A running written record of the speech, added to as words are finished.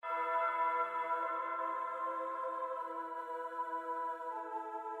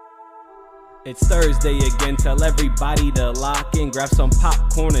It's Thursday again, tell everybody to lock in, grab some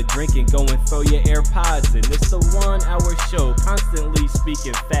popcorn, a drink, and go and throw your AirPods in. It's the 1 hour show, constantly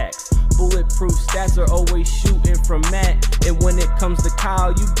speaking facts. Bulletproof stats are always shooting from Matt. And when it comes to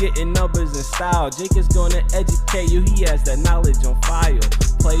Kyle, you getting numbers and style. Jake is gonna educate you, he has that knowledge on file.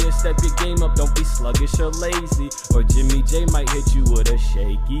 Players, step your game up, don't be sluggish or lazy. Or Jimmy J might hit you with a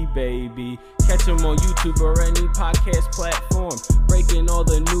shaky baby. Catch him on YouTube or any podcast platform. Breaking all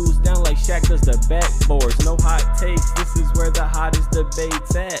the news down like Shaq does the backboards. No hot takes, this is where the hottest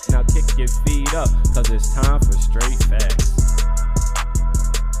debate's at. Now kick your feet up, cause it's time for straight facts.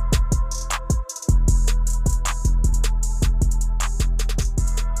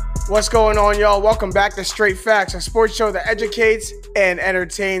 What's going on, y'all? Welcome back to Straight Facts, a sports show that educates and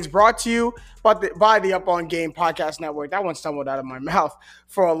entertains, brought to you by the Up On Game Podcast Network. That one stumbled out of my mouth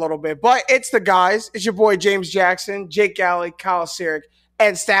for a little bit, but it's the guys. It's your boy James Jackson, Jake Galley, Kyle Sirik,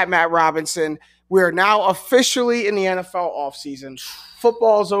 and Stat Matt Robinson. We are now officially in the NFL offseason.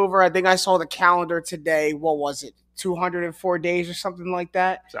 Football's over. I think I saw the calendar today. What was it? 204 days or something like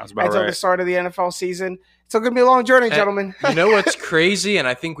that. Sounds about until right. the start of the NFL season. It's going to be a long journey, gentlemen. You know what's crazy, and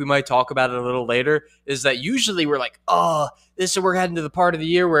I think we might talk about it a little later, is that usually we're like, we're heading to the part of the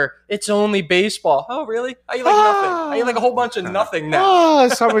year where it's only baseball. Oh, really? How you like nothing? How you like a whole bunch of nothing now?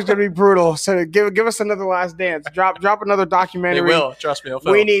 Summer's going to be brutal. So give us another last dance. Drop another documentary. They will. Trust me.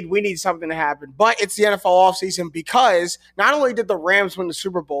 We need something to happen. But it's the NFL offseason because not only did the Rams win the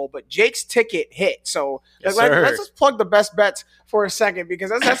Super Bowl, but Jake's ticket hit. So Yes, let's just plug the best bets for a second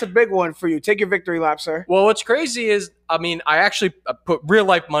because that's a big one for you. Take your victory lap, sir. Well, what's crazy is, I actually put real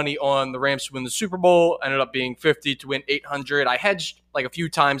life money on the Rams to win the Super Bowl. Ended up being 50 to win 800. I hedged like a few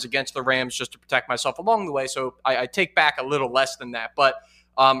times against the Rams just to protect myself along the way. So I take back a little less than that. But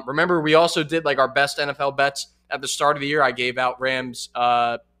remember, we also did like our best NFL bets at the start of the year. I gave out Rams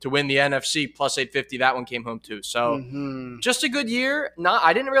to win the NFC plus 850. That one came home too. So just a good year.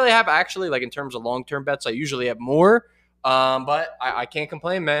 I didn't really have actually like in terms of long-term bets. I usually have more. But I can't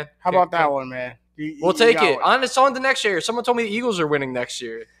complain, man. How about that one, man? We'll take it. It's on to next year. Someone told me the Eagles are winning next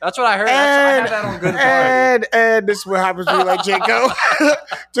year. That's what I heard. I have that on good authority. And this is what happens when you let Jake go.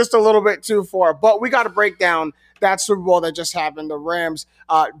 Just a little bit too far. But we got to break down that Super Bowl that just happened. The Rams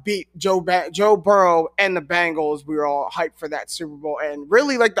beat Joe Burrow and the Bengals. We were all hyped for that Super Bowl. And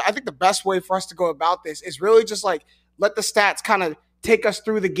really, I think the best way for us to go about this is really just like let the stats kind of take us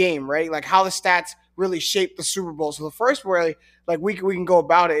through the game, right? Like how the stats really shape the Super Bowl. So the first way, we can go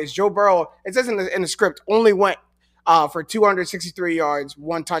about it is Joe Burrow. It says in the script only went for 263 yards,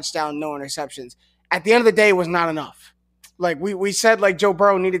 1 touchdown, no interceptions. At the end of the day, it was not enough. Like we said, like Joe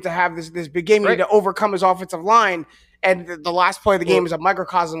Burrow needed to have this big game, he needed to overcome his offensive line, and the last play of the game is a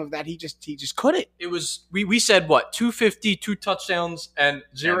microcosm of that. He just couldn't. It was we said what 250, 2 touchdowns and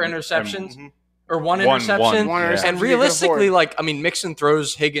 0 interceptions. Or one interception. One interception. And realistically, Mixon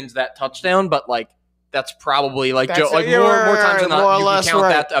throws Higgins that touchdown, but that's probably more times than not you can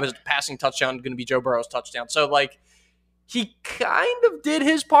count that as a passing touchdown going to be Joe Burrow's touchdown. So he kind of did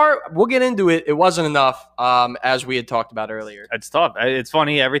his part. We'll get into it. It wasn't enough, as we had talked about earlier. It's tough. It's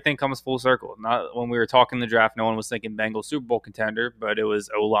funny. Everything comes full circle. Not when we were talking the draft, no one was thinking Bengals Super Bowl contender, but it was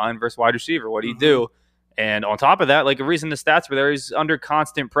O-line versus wide receiver. What do you do? And on top of that, a reason the stats were there, he's under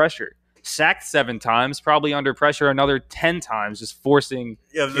constant pressure. Sacked 7 times, probably under pressure another 10 times, just forcing.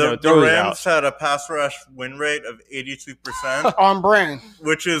 Yeah, the Rams had a pass rush win rate of 82%. On brand.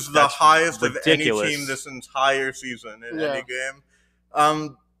 Which is the highest of any team this entire season in any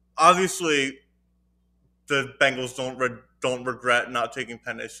game. Obviously, the Bengals don't regret not taking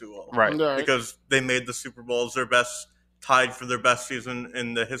Penei Sewell. Right. Because they made the Super Bowl as tied for their best season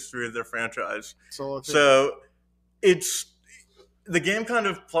in the history of their franchise. So it's the game kind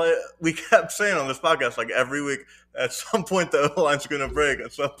of we kept saying on this podcast, every week, at some point the O-line's going to break.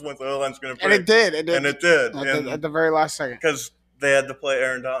 At some point the O-line's going to break. And it did. And it did. At the very last second. Because they had to play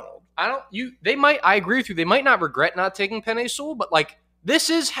Aaron Donald. I agree with you. They might not regret not taking Penei Sewell, but this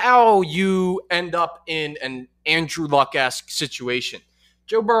is how you end up in an Andrew Luck-esque situation.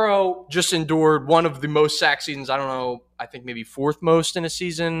 Joe Burrow just endured one of the most sack seasons. I don't know. I think maybe 4th most in a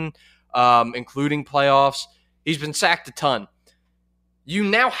season, including playoffs. He's been sacked a ton. You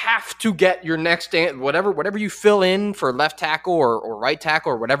now have to get your next whatever you fill in for left tackle or right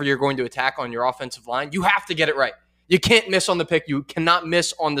tackle or whatever you're going to attack on your offensive line. You have to get it right. You can't miss on the pick. You cannot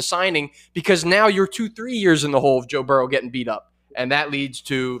miss on the signing because now you're 2-3 years in the hole of Joe Burrow getting beat up. And that leads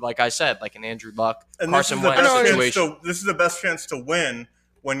to, like I said, an Andrew Luck, Carson Wentz situation. This is the best chance to win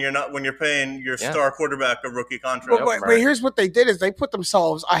when you're paying your star quarterback a rookie contract. But here's what they did is they put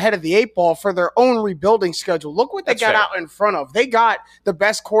themselves ahead of the 8 ball for their own rebuilding schedule. Look what they got out in front of. They got the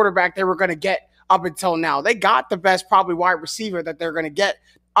best quarterback they were going to get up until now. They got the best probably wide receiver that they're going to get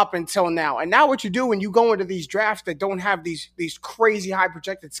up until now. And now what you do when you go into these drafts that don't have these crazy high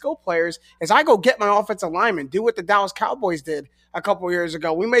projected skill players is I go get my offensive lineman, do what the Dallas Cowboys did a couple of years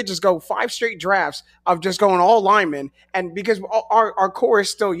ago. We may just go 5 straight drafts of just going all linemen, and because our core is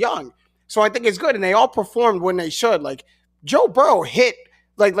still young. So I think it's good, and they all performed when they should. Like Joe Burrow hit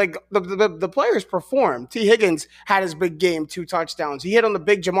like the players performed. T. Higgins had his big game, 2 touchdowns. He hit on the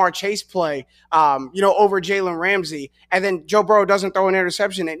big Jamar Chase play, over Jalen Ramsey, and then Joe Burrow doesn't throw an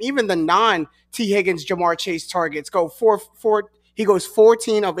interception. And even the non-T. Higgins Jamar Chase targets go 4. He goes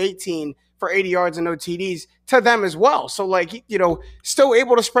 14 of 18 for 80 yards and no TDs to them as well. So still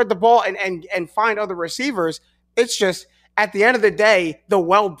able to spread the ball and find other receivers. It's just at the end of the day, the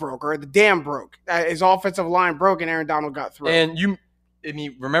well broke or the dam broke. His offensive line broke and Aaron Donald got through. And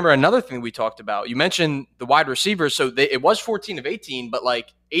remember another thing we talked about. You mentioned the wide receivers. So it was 14 of 18, but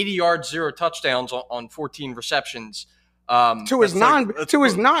 80 yards, 0 touchdowns on 14 receptions. To his non-big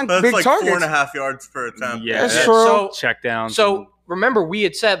targets. 4.5 yards per attempt. Yeah, that's true. So, check down. So remember, we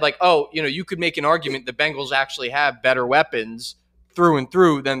had said you could make an argument the Bengals actually have better weapons through and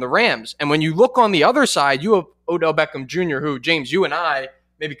through than the Rams. And when you look on the other side, you have Odell Beckham Jr., who, James, you and I,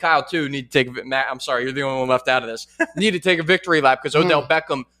 maybe Kyle too, need to take Matt, I'm sorry, you're the only one left out of this. Need to take a victory lap because Odell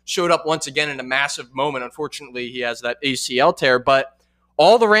Beckham showed up once again in a massive moment. Unfortunately, he has that ACL tear, but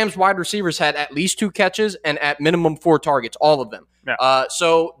all the Rams wide receivers had at least 2 catches and at minimum 4 targets, all of them. Yeah.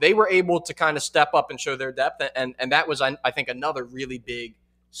 So they were able to kind of step up and show their depth, and that was, I think, another really big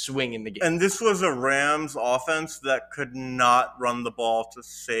swing in the game. And this was a Rams offense that could not run the ball to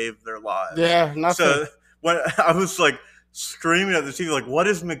save their lives. Yeah, nothing. So when I was screaming at the TV, what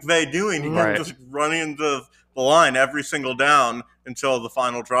is McVay doing? He kept just running into the line every single down until the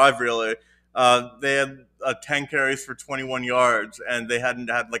final drive, really. They had 10 carries for 21 yards, and they hadn't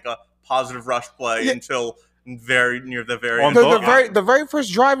had a positive rush play until very near the very end. The very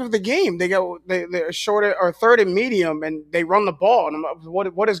first drive of the game, they're short or third and medium, and they run the ball. And I'm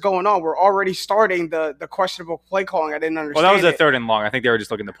like, what is going on? We're already starting the questionable play calling. I didn't understand. Well, that was a 3rd and long. I think they were just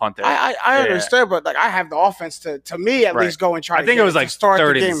looking to punt it. I understood, but I have the offense to me at least go and try. I think it was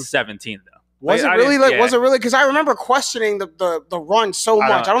 3rd and 17 though. Was it really? Was it really? Because I remember questioning the run so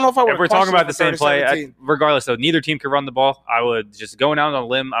much. I don't know if I would. If we're talking about the same play, regardless, though, neither team could run the ball. I would just going out on a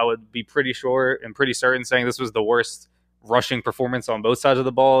limb. I would be pretty sure and pretty certain saying this was the worst rushing performance on both sides of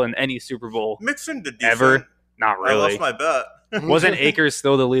the ball in any Super Bowl Mixon did ever. Not really. I lost my bet. Wasn't Akers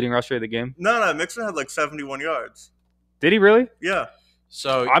still the leading rusher of the game? No. Mixon had 71 yards. Did he really? Yeah.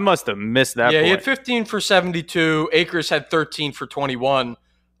 So I must have missed that. Yeah, he had 15 for 72. Akers had 13 for 21.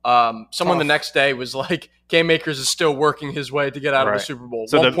 Someone the next day was like, Cam Akers is still working his way to get out of the Super Bowl.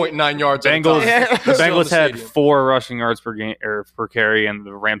 So 1.9 yards. The Bengals had 4 rushing yards per game or per carry, and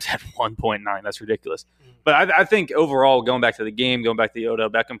the Rams had 1.9. That's ridiculous. But I think overall, going back to the game, going back to the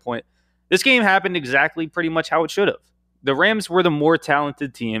Odell Beckham point, this game happened exactly pretty much how it should have. The Rams were the more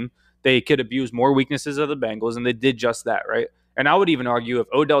talented team. They could abuse more weaknesses of the Bengals, and they did just that, right? And I would even argue if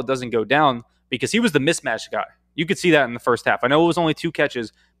Odell doesn't go down, because he was the mismatch guy. You could see that in the first half. I know it was only 2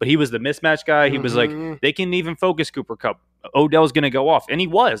 catches, but he was the mismatch guy. He was they can even focus Cooper Kupp. Odell's going to go off. And he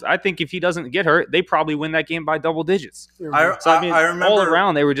was. I think if he doesn't get hurt, they probably win that game by double digits. I remember all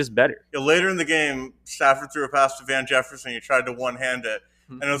around, they were just better. Later in the game, Stafford threw a pass to Van Jefferson. He tried to one-hand it.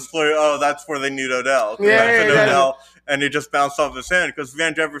 And it was clear, that's where they need Odell. Odell, and he just bounced off his hand because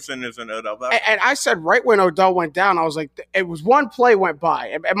Van Jefferson isn't Odell. And I said right when Odell went down, I was like, it was one play went by.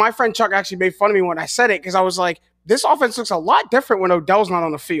 And my friend Chuck actually made fun of me when I said it because I was like, this offense looks a lot different when Odell's not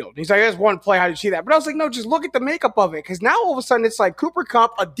on the field. He's like, there's one play. How do you see that? But I was like, no, just look at the makeup of it. Because now all of a sudden it's like Cooper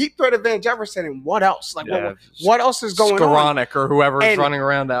Kupp, a deep threat of Van Jefferson, and what else? What else is going on? Skoranek or whoever is running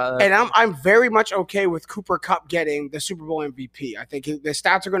around. And I'm very much okay with Cooper Kupp getting the Super Bowl MVP. I think the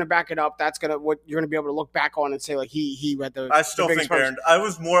stats are going to back it up. That's what you're going to be able to look back on and say he had the. I still think Aaron. I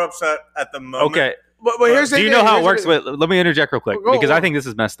was more upset at the moment. Okay, but here's the thing. Do you know how it works? Let me interject real quick because I think this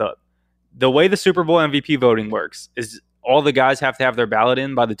is messed up. The way the Super Bowl MVP voting works is all the guys have to have their ballot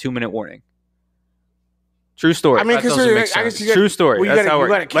in by the 2-minute warning. True story. I mean, true story. That's how it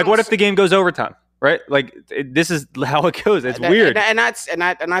works. What if the game goes overtime? Right? This is how it goes. It's weird. And that's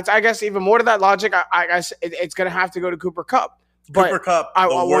I guess even more to that logic. I guess it's going to have to go to Cooper Kupp. Cooper Kupp,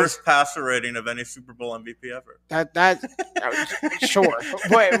 the worst passer rating of any Super Bowl MVP ever. Sure.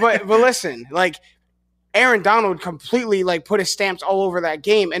 But listen, Aaron Donald completely like put his stamps all over that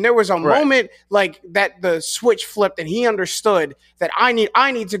game. And there was a moment like that the switch flipped and he understood that I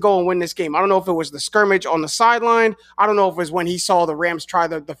need to go and win this game. I don't know if it was the skirmish on the sideline. I don't know if it was when he saw the Rams try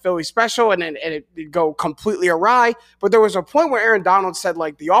the Philly special and it go completely awry. But there was a point where Aaron Donald said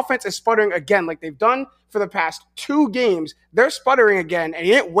like the offense is sputtering again like they've done for the past 2 games. They're sputtering again. And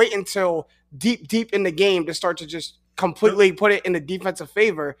he didn't wait until deep in the game to start to just completely put it in the defensive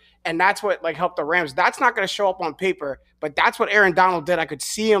favor, and that's what like helped the Rams. That's not going to show up on paper, but that's what Aaron Donald did. I could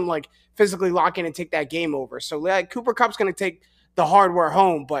see him like physically lock in and take that game over. So like Cooper Kupp's going to take the hardware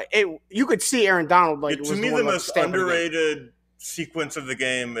home, but you could see Aaron Donald like to me the most underrated sequence of the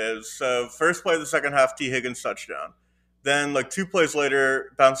game is first play of the second half, T. Higgins touchdown. Then like 2 plays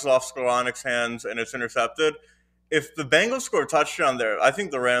later, bounces off Skoranic's hands and it's intercepted. If the Bengals score a touchdown there, I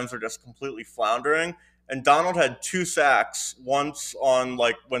think the Rams are just completely floundering. And Donald had 2 sacks, once on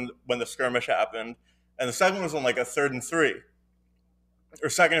like when the skirmish happened, and the second was on like a 3rd and 3, or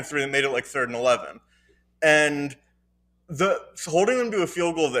 2nd and 3 that made it like 3rd and 11. And holding them to a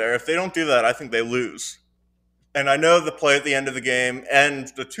field goal there, if they don't do that, I think they lose. And I know the play at the end of the game and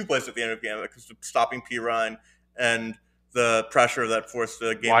the 2 plays at the end of the game, because of stopping P. Ryan and the pressure that forced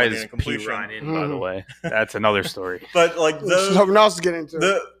the game winning completion. Why is P. Ryan in, by the way? That's another story. But like those, something else to get into.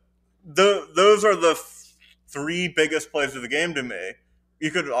 Those are the 3 biggest plays of the game to me.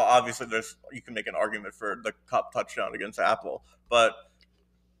 You could obviously you can make an argument for the Kupp touchdown against Apple, but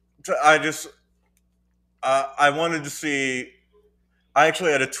I wanted to see. I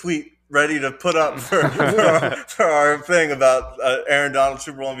actually had a tweet ready to put up for our thing about Aaron Donald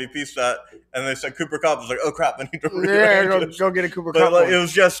Super Bowl MVP stat, and they said Cooper Kupp. I was like, oh crap, I need to go get a Cooper Kupp. But it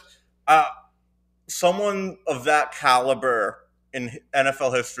was just someone of that caliber in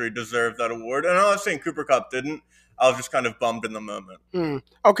NFL history deserved that award. And I'm not saying Cooper Kupp didn't. I was just kind of bummed in the moment.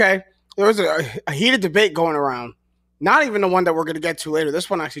 Okay. There was a heated debate going around. Not even the one that we're going to get to later. This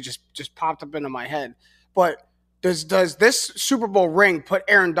one actually just popped up into my head. But does this Super Bowl ring put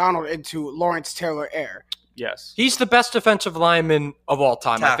Aaron Donald into Lawrence Taylor air? Yes. He's the best defensive lineman of all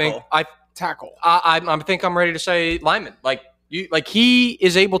time. Tackle. I think I'm ready to say lineman. Like he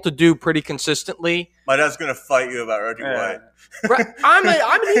is able to do pretty consistently. My dad's gonna fight you about Reggie White. I'm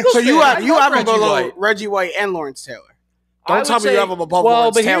an Eagles so fan. you have him Reggie below White. Reggie White and Lawrence Taylor. Don't tell me you have him above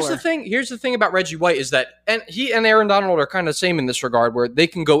Lawrence Taylor. Well, but here's the thing about Reggie White is that and he and Aaron Donald are kind of the same in this regard, where they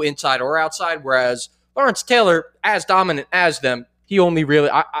can go inside or outside, whereas Lawrence Taylor, as dominant as them, he only really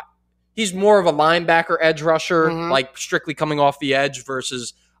he's more of a linebacker edge rusher, like strictly coming off the edge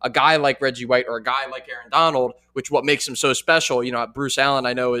versus a guy like Reggie White or a guy like Aaron Donald, which what makes him so special. You know, Bruce Allen,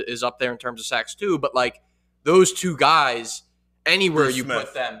 I know, is up there in terms of sacks too, but like those 2 guys, anywhere Bruce you Smith.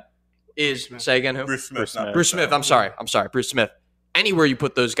 put them is say again who? Bruce Smith. Bruce Smith. I'm sorry, Bruce Smith. Anywhere you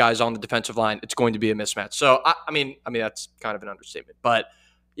put those guys on the defensive line, it's going to be a mismatch. So I mean that's kind of an understatement, but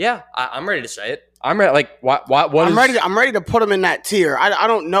yeah, I'm ready to say it. I'm ready. Like what? I'm ready to put him in that tier. I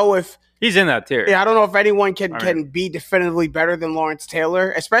don't know if he's in that tier. Yeah, I don't know if anyone can be definitively better than Lawrence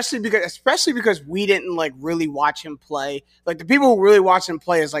Taylor, especially because we didn't like really watch him play. Like the people who really watch him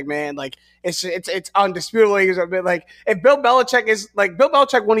play is like, man, like it's undisputable. He's a bit like if Bill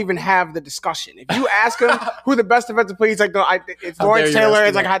Belichick won't even have the discussion. If you ask him who the best defensive player, he's like, no, it's Lawrence Taylor.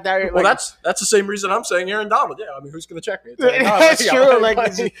 It's like how dare. Well, that's the same reason I'm saying Aaron Donald. Yeah, I mean, who's going to check me? That's true. Like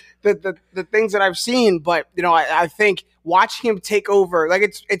the things that I've seen, but you know, I think watching him take over, like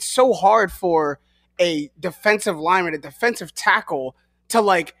it's so hard for a defensive lineman, a defensive tackle, to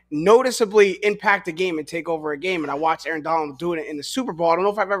like noticeably impact a game and take over a game. And I watched Aaron Donald doing it in the Super Bowl. I don't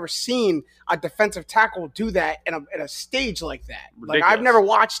know if I've ever seen a defensive tackle do that in a stage like that. Ridiculous. Like I've never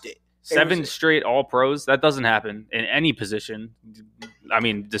watched it. 7 straight All-Pros. That doesn't happen in any position. I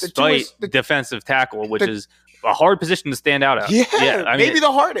mean, despite defensive tackle, which is a hard position to stand out at. Yeah, I mean, maybe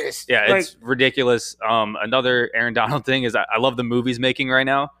the hardest. Yeah, like, it's ridiculous. Another Aaron Donald thing is I love the movies making right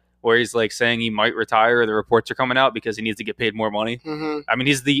now, where he's like saying he might retire. The reports are coming out because he needs to get paid more money. I mean,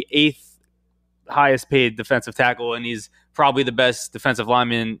 he's the 8th highest paid defensive tackle, and he's probably the best defensive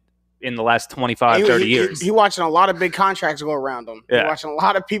lineman in the last 25, 30 years. He watching a lot of big contracts go around him. Yeah. He's watching a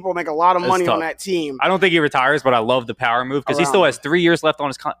lot of people make a lot of money on that team. I don't think he retires, but I love the power move because he still has 3 years left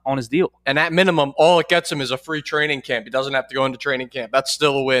on his deal. And at minimum, all it gets him is a free training camp. He doesn't have to go into training camp. That's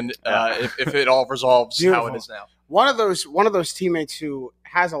still a win if it all resolves Beautiful. how it is now. One of those teammates who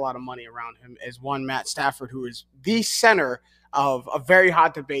has a lot of money around him is one Matt Stafford, who is the center of a very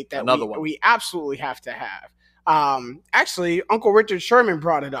hot debate that we absolutely have to have. Actually, Uncle Richard Sherman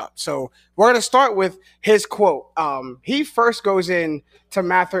brought it up. So we're going to start with his quote. He first goes in to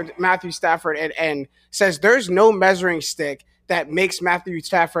Matthew Stafford and says there's no measuring stick that makes Matthew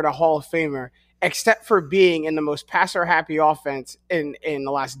Stafford a Hall of Famer. except for being in the most passer-happy offense in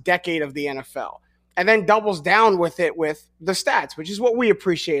the last decade of the NFL. And then doubles down with it with the stats, which is what we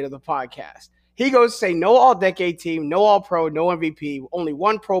appreciate of the podcast. He goes to say no all-decade team, no all-pro, no MVP, only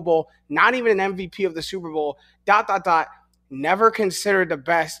one Pro Bowl, not even an MVP of the Super Bowl, ... Never considered the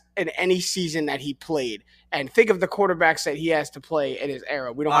best in any season that he played. And think of the quarterbacks that he has to play in his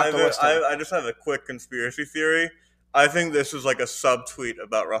era. We don't have to list them. I just have a quick conspiracy theory. I think this is like a sub-tweet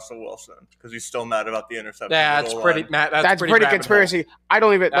about Russell Wilson because he's still mad about the interception. That's pretty, Matt. That's pretty conspiracy. Hole. I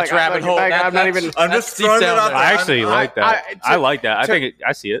don't even. That's rabbit hole. I'm not even. I'm just throwing it out there. I actually like that. I like that.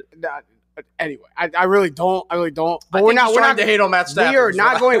 I see it. Anyway, I really don't. But we're not trying to hate on Matt Stafford.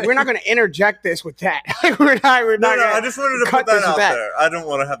 We're not going to interject this with that. we're not. No, I just wanted to put that out there. I don't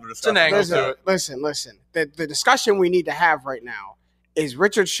want to have a discussion. It's an angle. Listen. The discussion we need to have right now is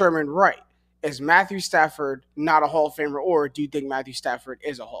Richard Sherman right? Is Matthew Stafford not a Hall of Famer, or do you think Matthew Stafford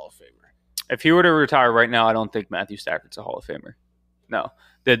is a Hall of Famer? If he were to retire right now, I don't think Matthew Stafford's a Hall of Famer. No.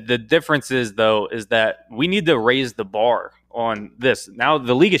 The difference is that we need to raise the bar on this. Now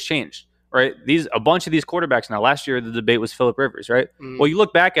the league has changed. Right, a bunch of these quarterbacks now. Last year, the debate was Phillip Rivers, right? Mm-hmm. Well, you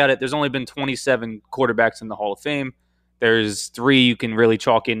look back at it. There's only been 27 quarterbacks in the Hall of Fame. There's 3 you can really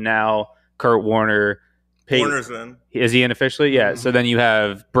chalk in now: Kurt Warner, Peyton. Warner's in. Is he in officially? Yeah. Mm-hmm. So then you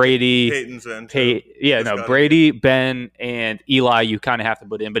have Brady. Peyton's in. Brady, Ben, and Eli. You kind of have to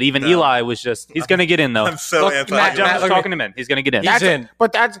put in, but even Eli was he's going to get in though. I'm so anti. Matt talking him in. He's going to get in. He's in.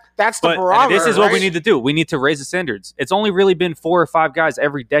 But that's the barometer. This is what we need to do. We need to raise the standards. It's only really been 4 or 5 guys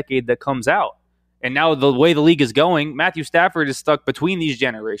every decade that comes out, and now the way the league is going, Matthew Stafford is stuck between these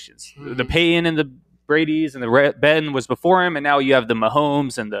generations. Mm-hmm. The Peyton and the Brady's and the Ben was before him, and now you have the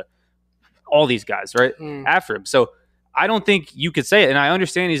Mahomes and all these guys right after him. So I don't think you could say it. And I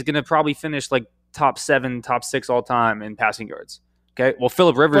understand he's going to probably finish like top 7, top 6 all time in passing yards. Okay. Well,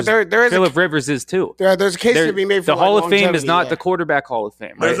 Phillip Rivers, Rivers is too. There's a case to be made for the Hall of Fame is not the quarterback Hall of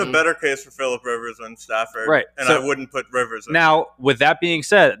Fame. Right? There's a better case for Phillip Rivers than Stafford. Right. And so, I wouldn't put Rivers in. Now, with that being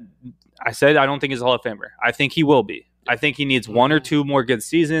said, I don't think he's a Hall of Famer. I think he will be. I think he needs 1 or 2 more good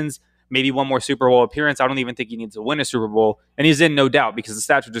seasons, maybe 1 more Super Bowl appearance. I don't even think he needs to win a Super Bowl. And he's in, no doubt, because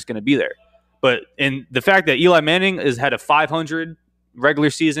the stats are just going to be there. But in the fact that Eli Manning has had a 500 regular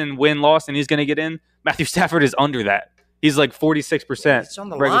season win-loss and he's going to get in, Matthew Stafford is under that. He's like 46%. It's on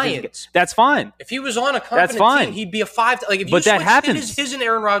the Lions. That's fine. If he was on a competent team, he'd be a 5. Like if you but that happens. His and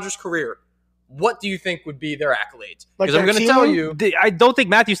Aaron Rodgers' career, what do you think would be their accolades? Because I'm going to tell you, I don't think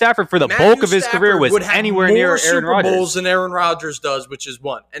Matthew Stafford for the bulk of his career was anywhere near Aaron Rodgers. Super Bowls than Aaron Rodgers does, which is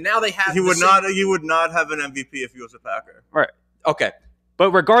 1. And now they have. He would not have an MVP if he was a Packer. Right. Okay.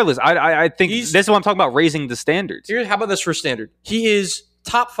 But regardless, I think this is what I'm talking about, raising the standards. How about this for standard? He is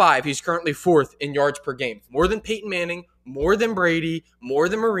top 5. He's currently 4th in yards per game. More than Peyton Manning, more than Brady, more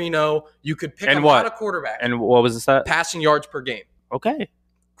than Marino. You could pick a lot of quarterbacks. And what was that? Passing yards per game. Okay.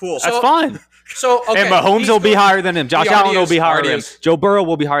 Cool. That's fine. Okay, and Mahomes will be higher than him. Josh Allen will be higher than him. Joe Burrow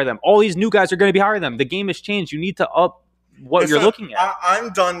will be higher than him. All these new guys are going to be higher than him. The game has changed. You need to up what you're looking at.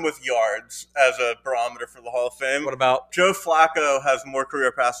 I'm done with yards as a barometer for the Hall of Fame. What about Joe Flacco has more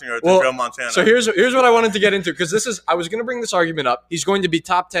career passing yards than Joe Montana? So here's what I wanted to get into, because I was going to bring this argument up. He's going to be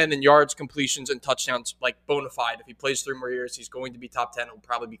top 10 in yards, completions, and touchdowns, like bona fide. If he plays 3 more years, he's going to be top 10. He'll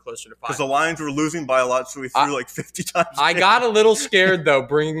probably be closer to 5. Because the Lions were losing by a lot, so he threw like 50 times. I got a little scared, though,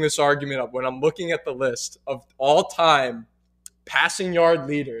 bringing this argument up when I'm looking at the list of all-time passing yard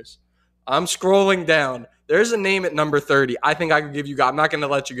leaders. I'm scrolling down. There's a name at number 30. I think I could give you guys. I'm not going to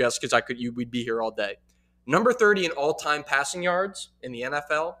let you guess because we'd be here all day. Number 30 in all-time passing yards in the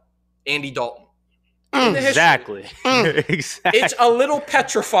NFL, Andy Dalton. Exactly. It's a little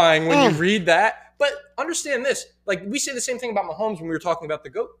petrifying when you read that, but understand this. Like, we say the same thing about Mahomes when we were talking about the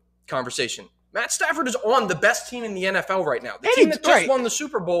GOAT conversation. Matt Stafford is on the best team in the NFL right now. The team that just won the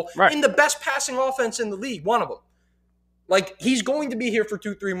Super Bowl in the best passing offense in the league, one of them. Like, he's going to be here for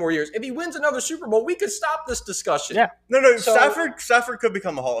 2-3 more years. If he wins another Super Bowl, we could stop this discussion. Yeah. No. Stafford could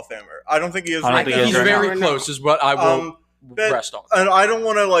become a Hall of Famer. I don't think he is. I think he's very close, is what I will rest on. And I don't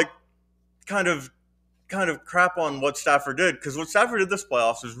want to kind of crap on what Stafford did, because what Stafford did this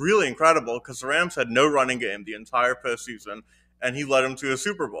playoffs is really incredible, because the Rams had no running game the entire postseason, and he led them to a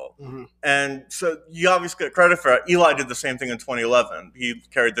Super Bowl. Mm-hmm. And so you obviously get credit for it. Eli did the same thing in 2011. He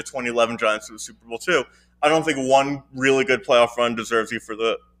carried the 2011 Giants to the Super Bowl too. I don't think one really good playoff run deserves you for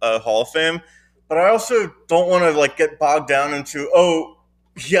the Hall of Fame. But I also don't want to get bogged down into,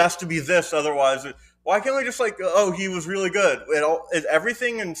 he has to be this, otherwise why can't we just he was really good?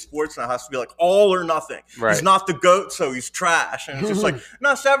 Everything in sports now has to be all or nothing. Right. He's not the GOAT, so he's trash. And it's just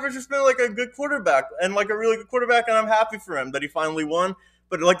no, Stafford's just been a good quarterback and a really good quarterback, and I'm happy for him that he finally won.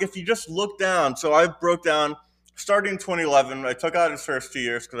 But like if you just look down, so I broke down starting in 2011. I took out his first 2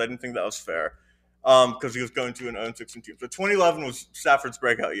 years because I didn't think that was fair because he was going to an 0-16 team. So 2011 was Stafford's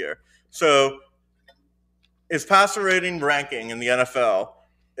breakout year. So his passer rating ranking in the NFL,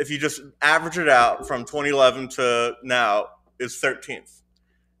 if you just average it out from 2011 to now, is 13th.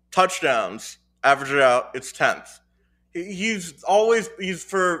 Touchdowns, average it out, it's 10th.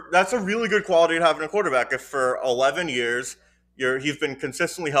 That's a really good quality to have in a quarterback. If for 11 years he's been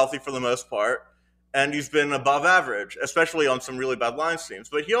consistently healthy for the most part, and he's been above average, especially on some really bad line teams.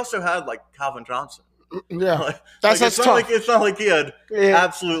 But he also had like Calvin Johnson. Yeah, it's not like he had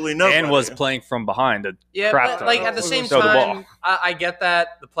absolutely no. And was playing from behind. But like at the same time, I get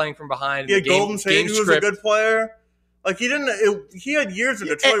that the playing from behind. He had Golden Tate, who was a good player. Like he had years in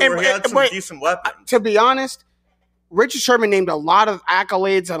Detroit where he had some decent weapons. To be honest, Richard Sherman named a lot of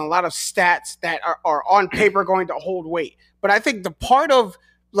accolades and a lot of stats that are on paper going to hold weight. But I think the part of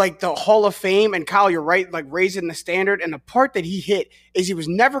like the Hall of Fame, and Kyle, you're right, like raising the standard, and the part that he hit is he was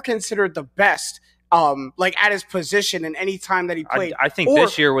never considered the best. Like at his position in any time that he played. I think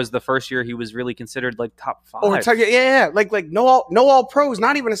this year was the first year he was really considered like top 5. Like no all pros,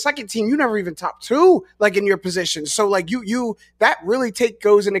 not even a second team. You never even top 2 like in your position. So like you that really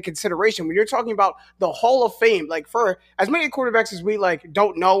goes into consideration when you're talking about the Hall of Fame. Like for as many quarterbacks as we like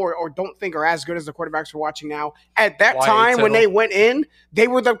don't know or don't think are as good as the quarterbacks we're watching now. At that time when they went in, they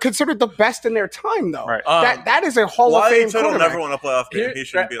were considered the best in their time though. Right. That is a Hall of Fame quarterback. Never won a playoff game. He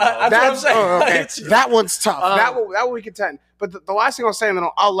shouldn't be in the Hall of Fame. That's what I'm saying. Okay. That one's tough. That one we contend. But the last thing I'll say, and then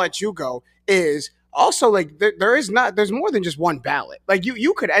I'll let you go, is also like there's more than just one ballot. Like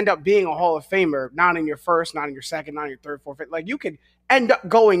you could end up being a Hall of Famer, not in your first, not in your second, not in your third, fourth, fifth. Like you could end up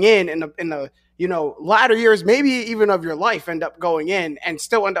going in the latter years, maybe even of your life, end up going in and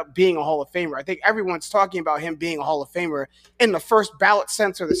still end up being a Hall of Famer. I think everyone's talking about him being a Hall of Famer in the first ballot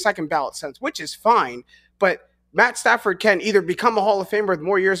sense or the second ballot sense, which is fine. But Matt Stafford can either become a Hall of Famer with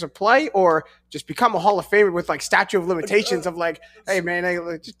more years of play or just become a Hall of Famer with like statute of limitations of like, hey man,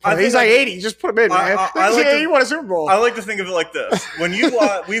 he's like 80, just put him in, man. He won a Super Bowl. I like to think of it like this: when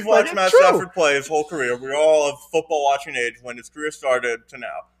we've watched Matt Stafford play his whole career, we're all of football watching age when his career started to now.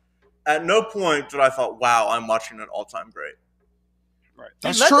 At no point did I thought, wow, I'm watching an all-time great. Right.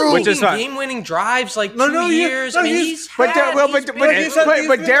 That's true. Which is game-winning drives like 2 years. But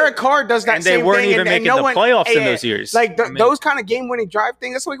Derek Carr does that same thing. And they weren't even making the playoffs in those years. Like those kind of game-winning drive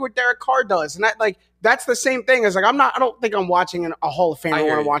things. That's like what Derek Carr does, and that's the same thing. As like I don't think I'm watching a Hall of Famer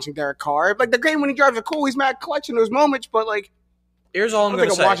when I'm watching Derek Carr. Like the game-winning drives are cool. He's mad clutch in those moments, but like. Here's all I'm going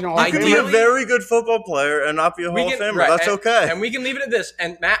to say. You can be a very good football player and not be a Hall of Famer. That's okay. And we can leave it at this.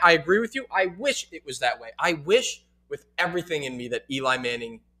 And Matt, I agree with you. I wish it was that way. I wish with everything in me that Eli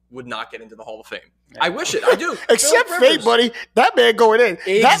Manning would not get into the Hall of Fame. I wish it. I do. Except fate, buddy. That man going in.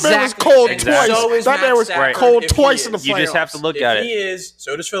 Exactly. That man was cold twice. So that man was cold twice in the playoffs. You just have to look at it. He is.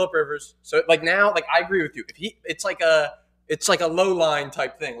 So does Phillip Rivers. So like now, like I agree with you. It's like a low line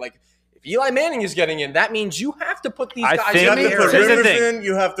type thing. Like if Eli Manning is getting in, that means you have to put these guys in there. You have to put Rivers in.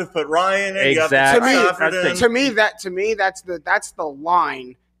 You have to put Ryan in. Exactly. You have to put Stafford in. To me, that's the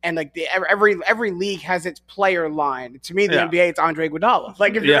line. And like every league has its player line. To me, the NBA, it's Andre Iguodala.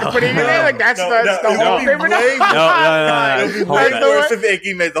 Like if you're putting it there, like that's the Hall of Fame. No. It would be way worse if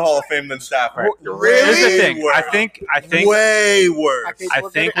Iggy made the Hall of Fame than Stafford. Really? Here's the thing. I think way worse. I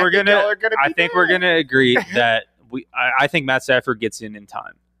think we're gonna agree that I think Matt Stafford gets in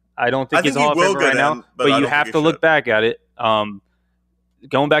time. I don't think he's a Hall of Famer right now, but you have to look back at it.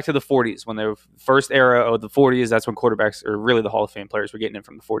 Going back to the 40s, when they were first era of the 40s, that's when quarterbacks, or really the Hall of Fame players, were getting in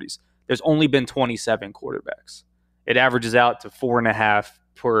from the 40s. There's only been 27 quarterbacks. It averages out to 4.5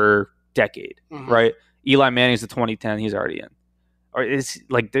 per decade, right? Eli Manning's the 2010; he's already in. Or it's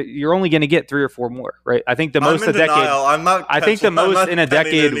like you're only going to get 3 or 4 more, right? I think the most a decade. I think the most in a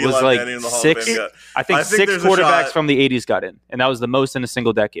decade was like 6. I think 6 quarterbacks from the 80s got in, and that was the most in a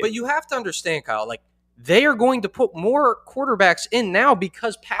single decade. But you have to understand, Kyle, like. They are going to put more quarterbacks in now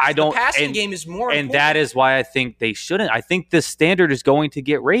because the passing game is more important. And that is why I think they shouldn't. I think the standard is going to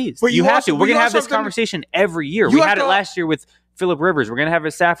get raised. But you have to. We're going to have this conversation every year. We had it last year with Phillip Rivers. We're going to have it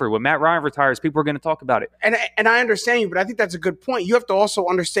with Stafford. When Matt Ryan retires, people are going to talk about it. And I understand you, but I think that's a good point. You have to also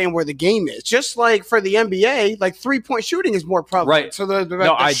understand where the game is. Just like for the NBA, like 3-point shooting is more prevalent. Right. So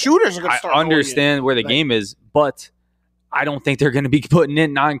the shooters are going to start. I understand where the game is, but I don't think they're going to be putting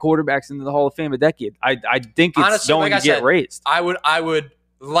in 9 quarterbacks into the Hall of Fame a decade. I think it's honestly, going to get raised. I would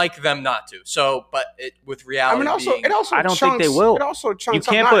like them not to. So, but with reality, I don't think they will. It also chunks.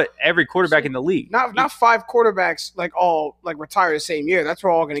 You can't put every quarterback in the league. Not 5 quarterbacks like all like retire the same year. That's what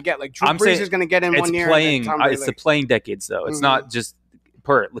we're all going to get. Like Drew Brees is going to get in 1 year. It's the playing decades though. It's not just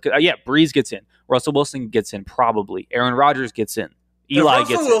Look at Breeze gets in. Russell Wilson gets in probably. Aaron Rodgers gets in. Eli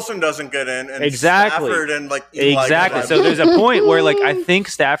Russell gets Wilson doesn't get in, and exactly. Stafford and Eli exactly. So there's a point where I think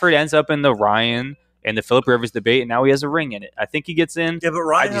Stafford ends up in the Ryan and the Phillip Rivers debate, and now he has a ring in it. I think he gets in. Yeah, but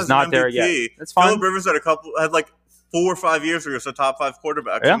Ryan he's has not an MVP. there yet. That's fine. Phillip Rivers had 4 or 5 years ago, so top 5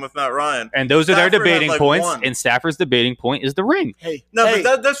 quarterbacks. Yeah. And with Matt Ryan, and those Stafford are their debating points. 1. And Stafford's debating point is the ring.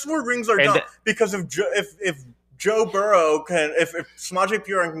 But that's where rings are done. Because if Joe Burrow if Samaje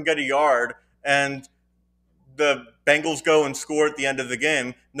Perine can get a yard and the Bengals go and score at the end of the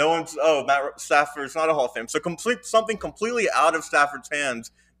game, no one's Matt Stafford's not a Hall of Fame. So something completely out of Stafford's hands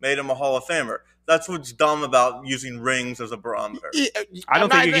made him a Hall of Famer. That's what's dumb about using rings as a barometer. I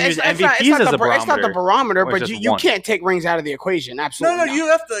don't think you can use MVPs as a barometer. It's not the barometer, but you can't take rings out of the equation. Absolutely. No, you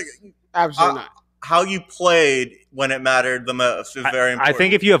have to. Absolutely not. How you played when it mattered the most is very important. I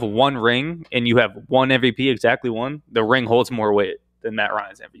think if you have one ring and you have one MVP, exactly one, the ring holds more weight than Matt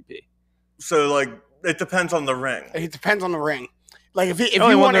Ryan's MVP. So it depends on the ring. It depends on the ring. If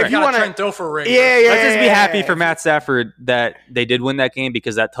you want to Trent Dilfer ring. Let's just be happy for Matt Stafford that they did win that game,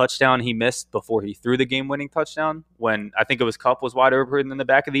 because that touchdown he missed before he threw the game-winning touchdown, when I think it was Kupp was wide open in the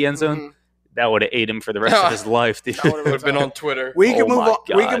back of the end zone. Mm-hmm. That would have ate him for the rest of his life. Dude. That would have been on Twitter. We can move on.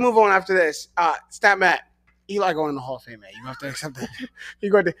 We can move on after this. Stat Matt, Eli going in the Hall of Fame, man. You have to accept that.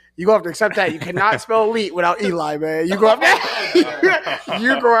 You have to accept that. You cannot spell elite without Eli, man. You go have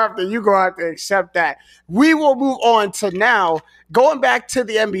to accept that. We will move on to now going back to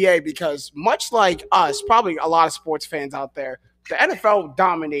the NBA, because much like us, probably a lot of sports fans out there, the NFL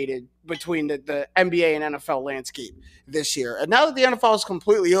dominated between the NBA and NFL landscape this year. And now that the NFL is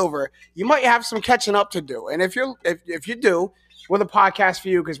completely over, you might have some catching up to do. And if you do, with a podcast for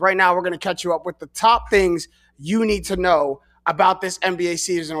you, because right now we're going to catch you up with the top things you need to know about this NBA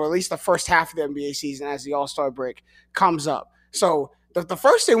season, or at least the first half of the NBA season as the All-Star break comes up. So the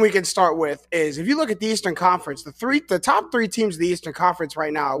first thing we can start with is, if you look at the Eastern Conference, the top 3 teams of the Eastern Conference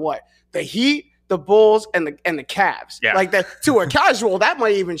right now are what? The Heat, the Bulls, and the Cavs. Yeah. To a casual, that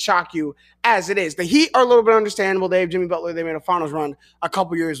might even shock you as it is. The Heat are a little bit understandable. They have Jimmy Butler. They made a finals run a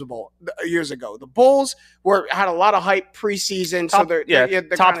couple years ago. The Bulls had a lot of hype preseason. They're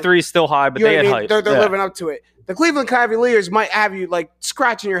top 3 is still high, but they had hype. They're living up to it. The Cleveland Cavaliers might have you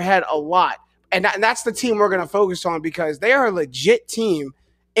scratching your head a lot. And that's the team we're going to focus on, because they are a legit team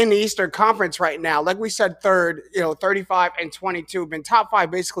in the Eastern Conference right now. Like we said, third, 35 and 22, been top 5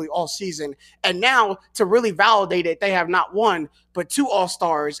 basically all season. And now, to really validate it, they have not one, but 2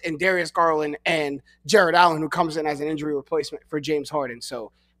 All-Stars in Darius Garland and Jared Allen, who comes in as an injury replacement for James Harden.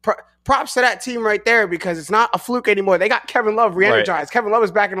 So props to that team right there, because it's not a fluke anymore. They got Kevin Love re-energized. Right. Kevin Love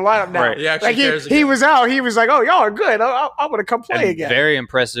is back in the lineup now. Right. He was out. He was like, "Oh, y'all are good. I want to come play again." Very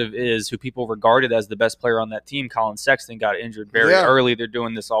impressive is who people regarded as the best player on that team. Colin Sexton got injured very early. They're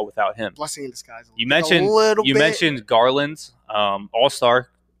doing this all without him. Blessing in disguise. You mentioned Garland, All-Star,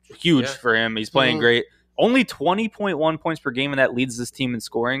 huge for him. He's playing great. Only 20.1 points per game, and that leads this team in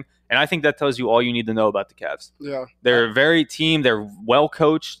scoring. And I think that tells you all you need to know about the Cavs. Yeah. They're a very team. They're well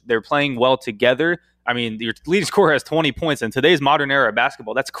coached. They're playing well together. I mean, your leading scorer has 20 points in today's modern era of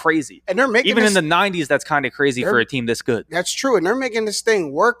basketball. That's crazy. And they're making in the 90s, that's kind of crazy for a team this good. That's true. And they're making this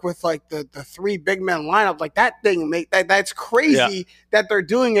thing work with the 3 big men lineup. That thing that's crazy that they're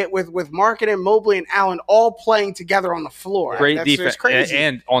doing it with Markkanen, Mobley, and Allen all playing together on the floor. Great defense. Crazy.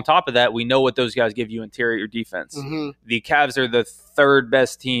 And on top of that, we know what those guys give you: interior defense. Mm-hmm. The Cavs are the 3rd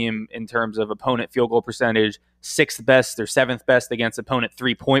best team in terms of opponent field goal percentage, 6th best or 7th best against opponent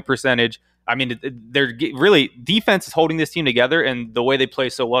 3-point percentage. I mean, they're really, defense is holding this team together, and the way they play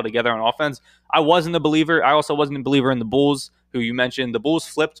so well together on offense. I wasn't a believer. I also wasn't a believer in the Bulls, who you mentioned. The Bulls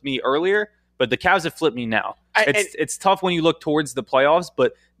flipped me earlier, but the Cavs have flipped me now. It's tough when you look towards the playoffs,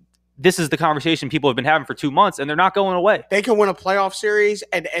 but this is the conversation people have been having for 2 months, and they're not going away. They can win a playoff series,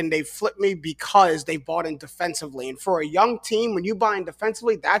 and they flip me because they bought in defensively. And for a young team, when you buy in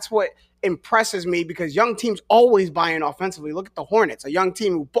defensively, that's what impresses me, because young teams always buy in offensively. Look at the Hornets, a young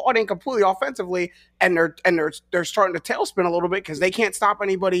team who bought in completely offensively, and they're starting to tailspin a little bit because they can't stop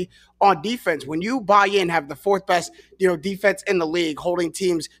anybody on defense. When you buy in, have the 4th best defense in the league, holding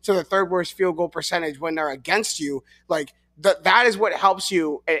teams to the 3rd worst field goal percentage when they're against you, that is what helps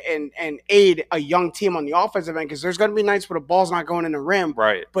you and aid a young team on the offensive end, because there's going to be nights where the ball's not going in the rim.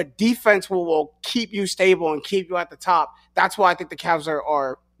 Right. But defense will keep you stable and keep you at the top. That's why I think the Cavs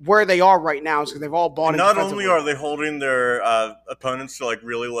are where they are right now, is because they've all bought in. Not only are they holding their opponents to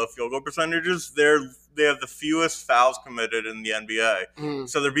really low field goal percentages, they have the fewest fouls committed in the NBA. Mm.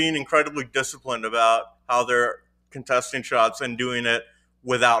 So they're being incredibly disciplined about how they're contesting shots and doing it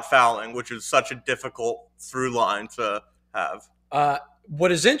without fouling, which is such a difficult through line to have.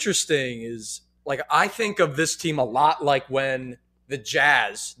 what is interesting is, like, I think of this team a lot like when the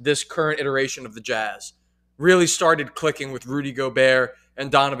Jazz, this current iteration of the Jazz, really started clicking with Rudy Gobert and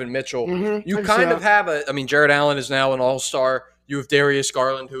Donovan Mitchell. Mm-hmm. You kind of have Jared Allen is now an all-star. You have Darius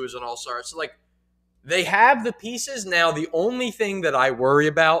Garland, who is an all-star. So, like, they have the pieces. Now, the only thing that I worry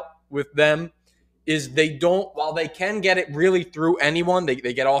about with them is they don't, while they can get it really through anyone, they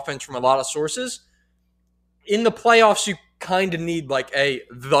get offense from a lot of sources. In the playoffs, you kind of need, like,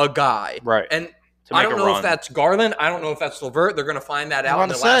 the guy. Right. And I don't know if that's Garland. I don't know if that's LeVert. They're going to find that out in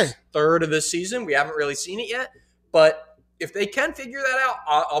the last third of this season. We haven't really seen it yet. But if they can figure that out,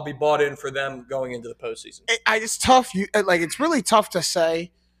 I'll be bought in for them going into the postseason. It's tough. It's really tough to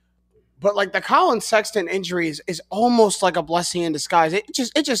say. But, like, the Colin Sexton injuries is almost like a blessing in disguise. It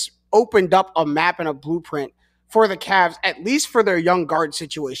just opened up a map and a blueprint for the Cavs, at least for their young guard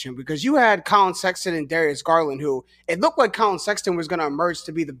situation, because you had Colin Sexton and Darius Garland, who it looked like Colin Sexton was going to emerge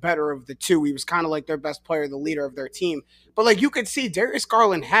to be the better of the two. He was kind of like their best player, the leader of their team. But, like, you could see Darius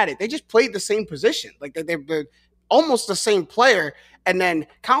Garland had it. They just played the same position. Like, they're almost the same player. And then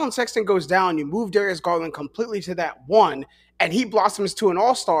Colin Sexton goes down. You move Darius Garland completely to that one, and he blossoms to an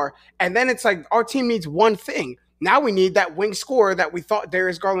all-star. And then it's like our team needs one thing. Now we need that wing scorer that we thought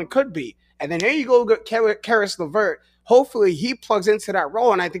Darius Garland could be. And then here you go, Karis LeVert. Hopefully he plugs into that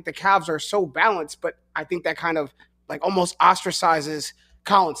role, and I think the Cavs are so balanced, but I think that kind of like almost ostracizes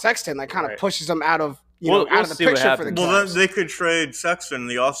Colin Sexton, like kind of pushes him out of out of the picture for the Cavs. Well, then they could trade Sexton in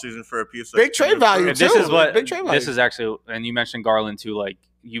the offseason for a piece. Big trade value, too. This is actually, and you mentioned Garland too, like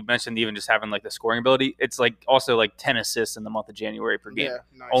you mentioned even just having like the scoring ability. It's like also like 10 assists in the month of January per game. Yeah,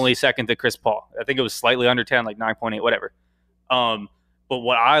 nice. Only second to Chris Paul. I think it was slightly under 10, like 9.8, whatever. But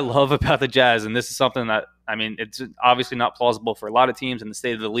what I love about the Jazz, and this is something that, I mean, it's obviously not plausible for a lot of teams in the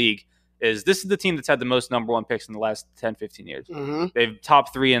state of the league, is this is the team that's had the most number one picks in the last 10, 15 years. Mm-hmm. They've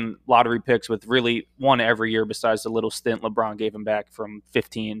top 3 in lottery picks with really one every year besides the little stint LeBron gave them back from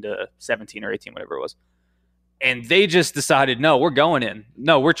 15 to 17 or 18, whatever it was. And they just decided, no, we're going in.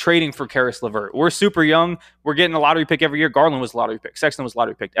 No, we're trading for Karis LeVert. We're super young. We're getting a lottery pick every year. Garland was a lottery pick. Sexton was a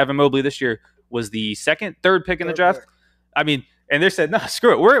lottery pick. Evan Mobley this year was the third pick in the draft. I mean, and they said, no,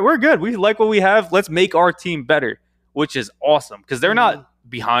 screw it. We're good. We like what we have. Let's make our team better, which is awesome because they're not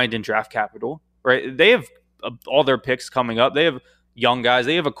behind in draft capital, right? They have all their picks coming up. They have young guys.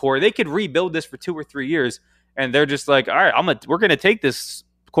 They have a core. They could rebuild this for 2 or 3 years, and they're just like, all right, we're going to take this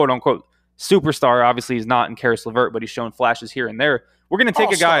quote-unquote superstar. Obviously, he's not in Karis LeVert, but he's shown flashes here and there. We're going to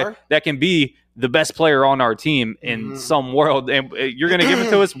take a guy that can be the best player on our team in some world, and you're going to give it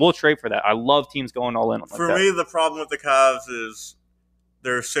to us. We'll trade for that. I love teams going all in on For me, the problem with the Cavs is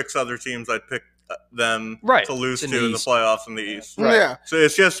there are 6 other teams I'd pick them to lose to in the playoffs in the East. Right. Yeah. So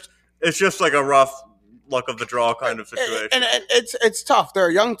it's just like a rough luck of the draw kind of situation. And it's tough. They're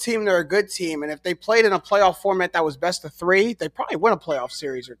a young team. They're a good team. And if they played in a playoff format that was best of 3, they probably win a playoff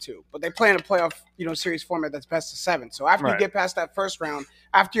series or 2. But they play in a playoff series format that's best of 7. So after you get past that first round,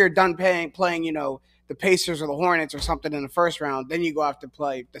 after you're done playing the Pacers or the Hornets or something in the first round, then you go have to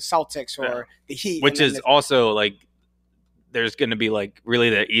play the Celtics or the Heat. Which is also like there's going to be like really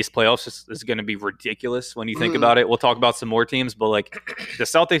the East playoffs is going to be ridiculous when you think about it. We'll talk about some more teams, but like the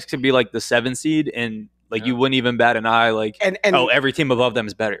Celtics could be like the 7 seed and like you wouldn't even bat an eye. Like, every team above them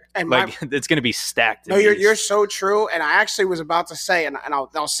is better. And like it's going to be stacked. No, you're so true. And I actually was about to say, and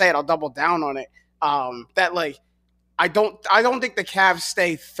I'll say it, I'll double down on it. That like I don't think the Cavs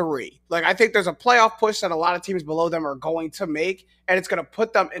stay 3. Like I think there's a playoff push that a lot of teams below them are going to make, and it's going to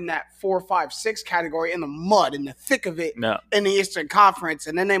put them in that 4, 5, 6 category in the mud, in the thick of it in the Eastern Conference.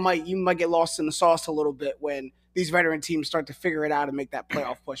 And then you might get lost in the sauce a little bit when these veteran teams start to figure it out and make that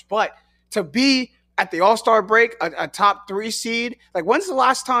playoff push. But to be at the All-Star break, a top 3 seed, like when's the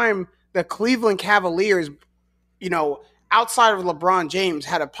last time the Cleveland Cavaliers, outside of LeBron James,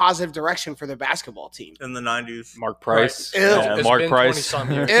 had a positive direction for the basketball team? In the 90s. Mark Price. Right. Yeah, Mark Price.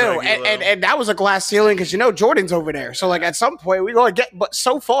 And that was a glass ceiling because, Jordan's over there. So, like, at some point, we're going to get – but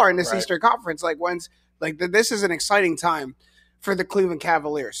so far in this Eastern Conference, like, this is an exciting time for the Cleveland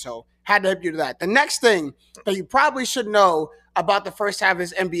Cavaliers. So, had to hip you to that. The next thing that you probably should know about the first half of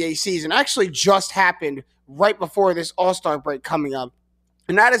this NBA season actually just happened right before this All-Star break coming up.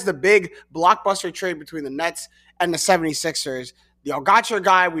 And that is the big blockbuster trade between the Nets and the 76ers. Y'all got your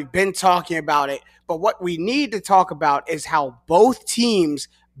guy. We've been talking about it. But what we need to talk about is how both teams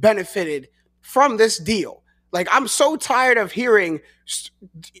benefited from this deal. Like, I'm so tired of hearing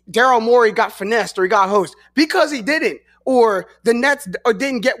Daryl Morey got finessed or he got hosed because he didn't. Or the Nets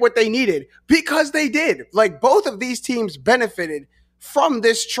didn't get what they needed because they did. Like, both of these teams benefited from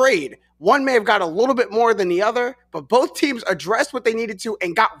this trade. One may have got a little bit more than the other, but both teams addressed what they needed to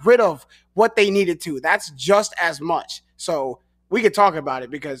and got rid of what they needed to. That's just as much. So we could talk about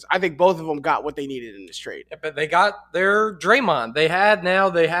it because I think both of them got what they needed in this trade. Yeah, but they got their Draymond. They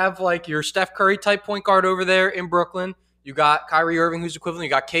have like your Steph Curry type point guard over there in Brooklyn. You got Kyrie Irving, who's equivalent.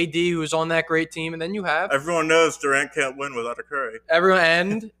 You got KD, who's on that great team, and then you have everyone knows Durant can't win without a Curry.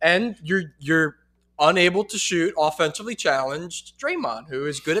 Everyone and you're unable to shoot, offensively challenged Draymond, who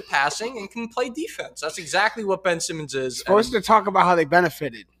is good at passing and can play defense. That's exactly what Ben Simmons is. Supposed to talk about how they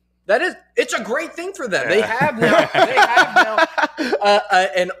benefited. It's a great thing for them. They have now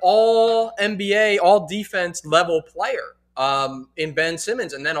an all NBA, all defense level player in Ben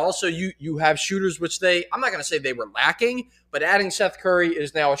Simmons. And then also you have shooters, which I'm not going to say they were lacking, but adding Seth Curry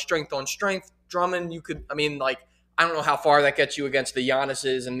is now a strength on strength. Drummond, I don't know how far that gets you against the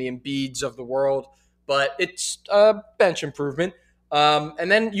Giannis's and the Embiids of the world, but it's a bench improvement.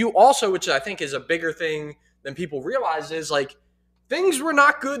 And then you also, which I think is a bigger thing than people realize, is like things were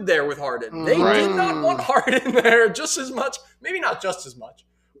not good there with Harden. They did not want Harden there just as much, maybe not just as much,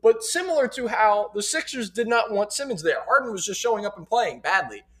 but similar to how the Sixers did not want Simmons there. Harden was just showing up and playing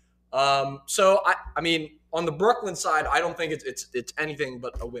badly. So I mean, on the Brooklyn side, I don't think it's anything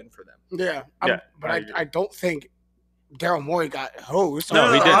but a win for them. Yeah, I don't think Daryl Morey got hosed.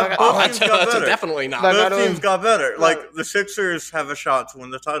 No, he didn't. Both teams got better. Definitely not. Both teams got better. Like, the Sixers have a shot to win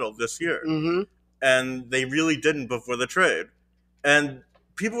the title this year. Mm-hmm. And they really didn't before the trade. And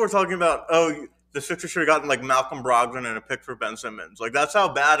people were talking about, the Sixers should have gotten, like, Malcolm Brogdon and a pick for Ben Simmons. Like, that's how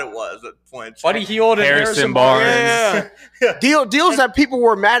bad it was at points. Buddy Hield and Harrison Barnes. Yeah. Deals that people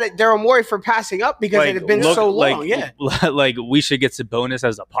were mad at Daryl Morey for passing up because it had been so long. Like, we should get Sabonis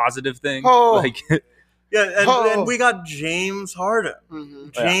as a positive thing. Yeah, and we got James Harden. Mm-hmm.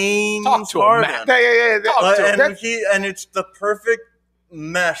 James Harden. And it's the perfect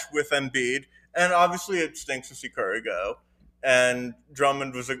mesh with Embiid. And obviously it stinks to see Curry go. And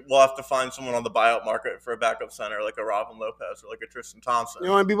Drummond we'll have to find someone on the buyout market for a backup center like a Robin Lopez or like a Tristan Thompson.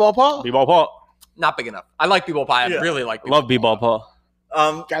 You want B-Ball Paul? B-Ball Paul. Not big enough. I like B-Ball Paul. I really like B-Ball. Love B-Ball Paul.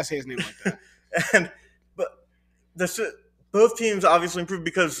 Gotta say his name like But that. both teams obviously improved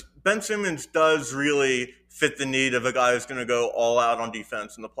because Ben Simmons does really fit the need of a guy who's going to go all out on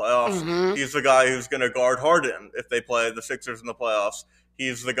defense in the playoffs. Mm-hmm. He's the guy who's going to guard Harden if they play the Sixers in the playoffs.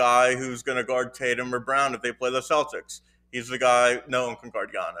 He's the guy who's going to guard Tatum or Brown if they play the Celtics. He's the guy, no one can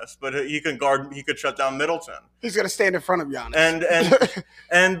guard Giannis, but he could shut down Middleton. He's going to stand in front of Giannis.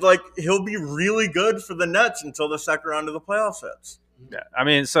 And like, he'll be really good for the Nets until the second round of the playoffs hits. Yeah, I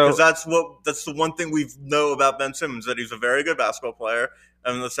mean, so that's the one thing we know about Ben Simmons, that he's a very good basketball player,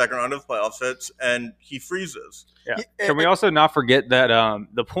 and in the second round of the playoffs hits, and he freezes. Yeah. Can we also not forget that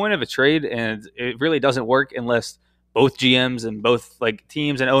the point of a trade, and it really doesn't work unless both GMs and both like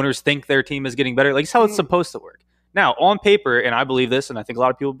teams and owners think their team is getting better. Like, it's how it's supposed to work. Now, on paper, and I believe this, and I think a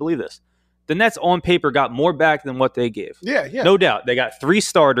lot of people believe this, the Nets on paper got more back than what they gave. Yeah. No doubt. They got 3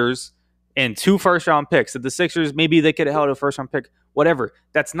 starters and 2 first-round picks. At the Sixers, maybe they could have held a first-round pick. Whatever.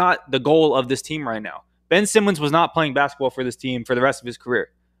 That's not the goal of this team right now. Ben Simmons was not playing basketball for this team for the rest of his career,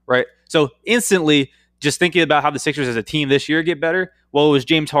 right? So instantly, just thinking about how the Sixers as a team this year get better, well, it was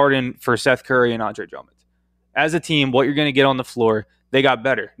James Harden for Seth Curry and Andre Drummond. As a team, what you're going to get on the floor, they got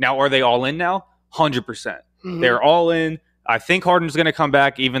better. Now, are they all in now? 100%. Mm-hmm. They're all in. I think Harden's going to come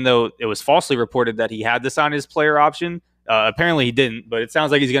back, even though it was falsely reported that he had to sign his player option. Apparently he didn't, but it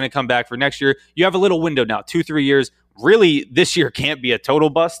sounds like he's going to come back for next year. You have a little window now, 2-3 years. Really, this year can't be a total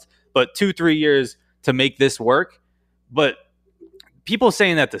bust, but 2-3 years to make this work. But people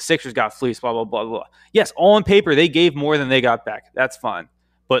saying that the Sixers got fleeced, blah, blah, blah, blah. Yes, on paper, they gave more than they got back. That's fine.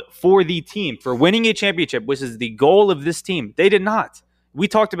 But for the team, for winning a championship, which is the goal of this team, they did not. We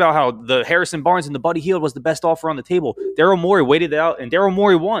talked about how the Harrison Barnes and the Buddy Hield was the best offer on the table. Daryl Morey waited it out, and Daryl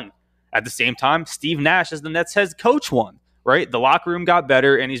Morey won. At the same time, Steve Nash, as the Nets head coach, won. Right? The locker room got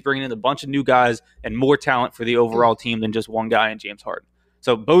better, and he's bringing in a bunch of new guys and more talent for the overall team than just one guy in James Harden.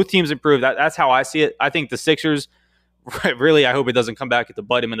 So both teams improved. That's how I see it. I think the Sixers, really, I hope it doesn't come back to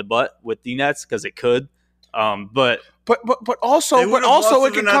bite him in the butt with the Nets, because it could. But also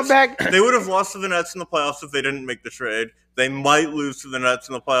it could come back. They would have lost to the Nets in the playoffs if they didn't make the trade. They might lose to the Nets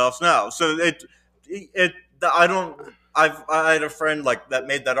in the playoffs now. So I had a friend like that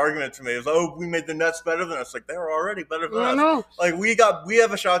made that argument to me. It was, we made the Nets better than us. Like, they were already better than us. No. Like, we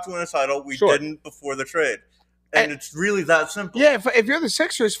have a shot to win a title. We didn't before the trade. And it's really that simple. Yeah, if you're the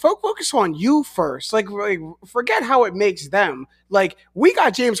Sixers, focus on you first. Like, forget how it makes them. Like, we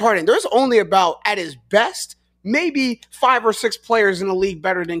got James Harden. There's only about, at his best, maybe 5 or 6 players in the league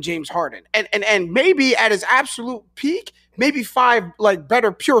better than James Harden. And maybe at his absolute peak, maybe 5 like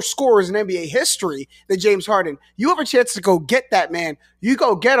better pure scorers in NBA history than James Harden. You have a chance to go get that man. You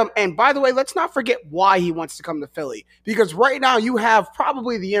go get him. And by the way, let's not forget why he wants to come to Philly. Because right now you have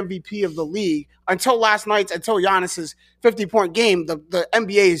probably the MVP of the league until Giannis's 50-point game, the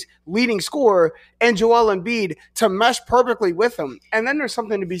NBA's leading scorer, and Joel Embiid to mesh perfectly with him. And then there's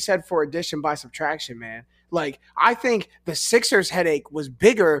something to be said for addition by subtraction, man. Like, I think the Sixers headache was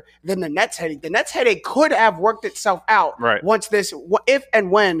bigger than the Nets headache. The Nets headache could have worked itself out once if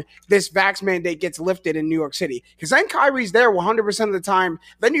and when this vax mandate gets lifted in New York City. Because then Kyrie's there 100% of the time.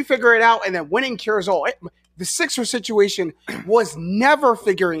 Then you figure it out, and then winning cures all. The Sixers situation was never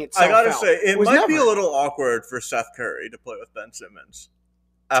figuring itself out. I gotta say, it might be a little awkward for Seth Curry to play with Ben Simmons.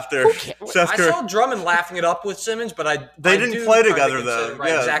 After Seth Curry, I saw Drummond laughing it up with Simmons, but they didn't play together though.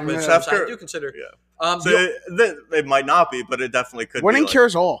 Right, exactly. Seth Curry, I do consider. Yeah. It might not be, but it definitely could. Winning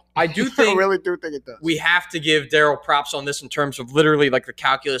cures all. I do think. I really do think it does. We have to give Daryl props on this in terms of literally like the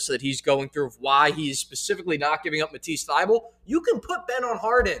calculus that he's going through of why he's specifically not giving up Matisse Thybulle. You can put Ben on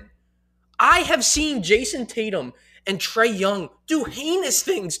Harden. I have seen Jason Tatum and Trae Young do heinous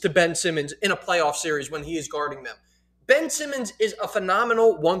things to Ben Simmons in a playoff series when he is guarding them. Ben Simmons is a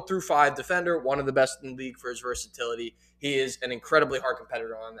phenomenal 1-5 defender, one of the best in the league for his versatility. He is an incredibly hard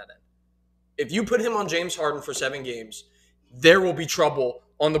competitor on that end. If you put him on James Harden for 7 games, there will be trouble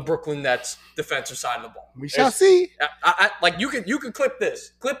on the Brooklyn Nets defensive side of the ball. We shall see. Like you could clip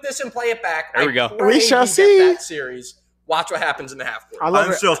this and play it back. There we go. We shall see that series. Watch what happens in the half court.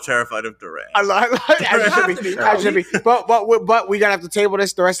 I'm still terrified of Durant. I should be. But we gotta have to table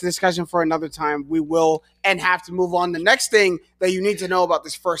this. The rest of the discussion for another time. We will and have to move on. The next thing that you need to know about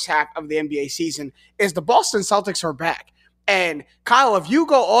this first half of the NBA season is the Boston Celtics are back. And Kyle, if you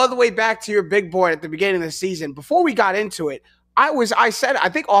go all the way back to your big board at the beginning of the season, before we got into it, I said, I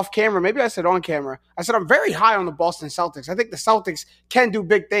think off camera, maybe I said on camera, I said I'm very high on the Boston Celtics. I think the Celtics can do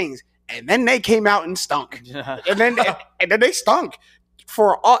big things. And then they came out and stunk. and then they stunk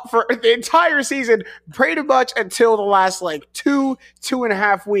for the entire season, pretty much until the last like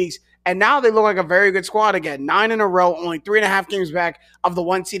 2.5 weeks. And now they look like a very good squad again. 9 in a row, only 3.5 games back of the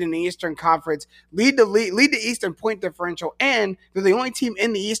 1 seed in the Eastern Conference. Lead the Eastern point differential, and they're the only team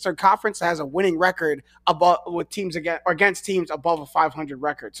in the Eastern Conference that has a winning record against teams above a 500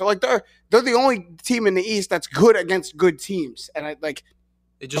 record. So like they're the only team in the East that's good against good teams. And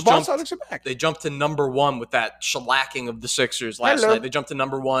They jumped to number 1 with that shellacking of the Sixers last night. They jumped to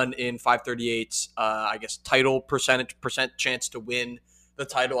number 1 in 538's, title percent chance to win the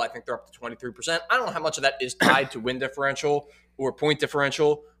title. I think they're up to 23%. I don't know how much of that is tied to win differential or point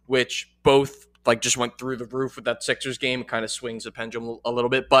differential, which both like just went through the roof with that Sixers game. It kind of swings the pendulum a little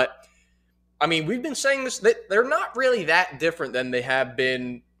bit. But, I mean, we've been saying this, that they're not really that different than they have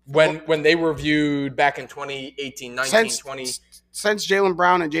been when they were viewed back in 2018, 19, 20. Since Jaylen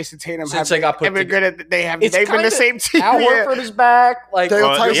Brown and Jason Tatum they've been the same team. Al Horford is back.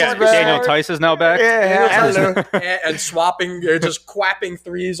 Daniel Tice is now back. And swapping, just quapping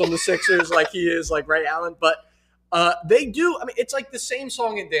threes on the Sixers like he is, like Ray Allen. But they do. I mean, it's like the same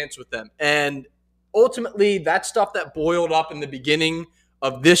song and dance with them. And ultimately, that stuff that boiled up in the beginning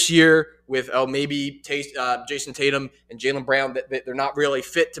of this year with Jason Tatum and Jaylen Brown, that they're not really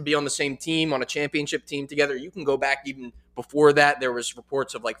fit to be on the same team, on a championship team together. You can go back even before that. There was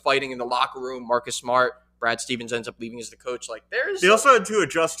reports of like fighting in the locker room. Marcus Smart, Brad Stevens ends up leaving as the coach. They also had to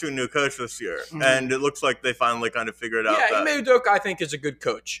adjust to a new coach this year, and it looks like they finally kind of figured out. Yeah, Ime Udoka, I think, is a good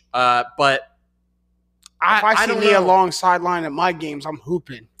coach, but I see me along sideline at my games, I'm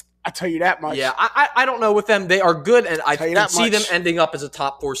hooping. I tell you that much. Yeah, I don't know with them. They are good, and I can see them ending up as a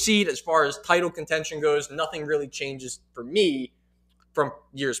top 4 seed. As far as title contention goes, nothing really changes for me from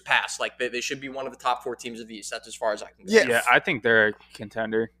years past. Like, they should be one of the top 4 teams of the East. That's as far as I can go. Yeah, I think they're a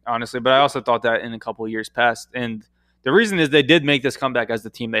contender, honestly. But I also thought that in a couple of years past. And the reason is they did make this comeback as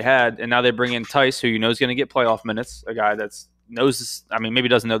the team they had, and now they bring in Tice, who you know is going to get playoff minutes, a guy that's maybe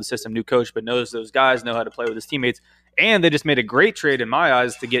doesn't know the system, new coach, but knows those guys, know how to play with his teammates. And they just made a great trade, in my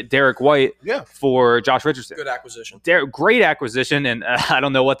eyes, to get Derek White for Josh Richardson. Good acquisition. Great acquisition, and I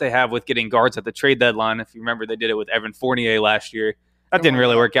don't know what they have with getting guards at the trade deadline. If you remember, they did it with Evan Fournier last year. That didn't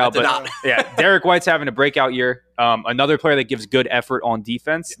really work out. But Derek White's having a breakout year. Another player that gives good effort on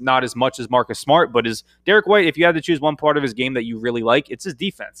defense, not as much as Marcus Smart, but is Derek White, if you had to choose one part of his game that you really like, it's his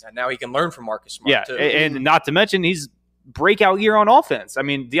defense. And now he can learn from Marcus Smart, too. And not to mention, he's breakout year on offense. I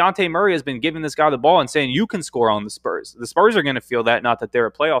mean, Dejounte Murray has been giving this guy the ball and saying you can score on the Spurs. The Spurs are going to feel that, not that they're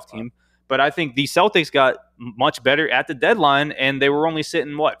a playoff team, but I think the Celtics got much better at the deadline, and they were only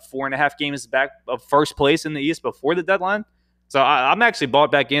sitting 4.5 games back of first place in the East before the deadline. So I'm actually bought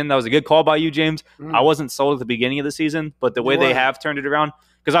back in. That was a good call by you, James. I wasn't sold at the beginning of the season, but the way they have turned it around,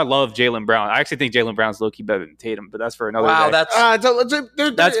 because I love Jaylen Brown. I actually think Jaylen Brown's low-key better than Tatum, but that's for another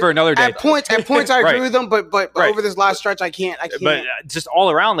day. That's for another day. At points, I agree with them, but over this last stretch, I can't. But just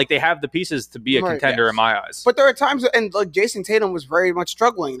all around, like, they have the pieces to be a contender in my eyes. But there are times, and like Jason Tatum was very much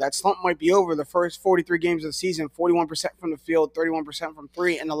struggling. That slump might be over. The first 43 games of the season, 41% from the field, 31% from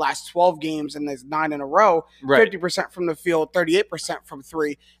three. In the last 12 games, and there's 9 in a row, 50% from the field, 38% from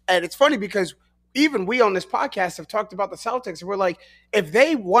three. And it's funny because even we on this podcast have talked about the Celtics, and we're like, if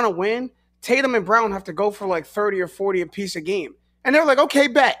they want to win, Tatum and Brown have to go for like 30 or 40 a piece a game. And they're like, okay,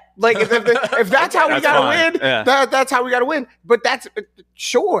 bet. Like, if that's how we got to win, that's how we got to win. But that's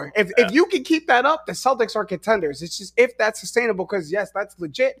sure. If you can keep that up, the Celtics are contenders. It's just if that's sustainable, because, yes, that's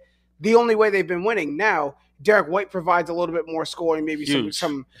legit the only way they've been winning. Now, Derek White provides a little bit more scoring, maybe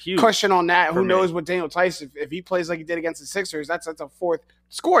some cushion on that. Who knows what Daniel Tice, if he plays like he did against the Sixers, that's a fourth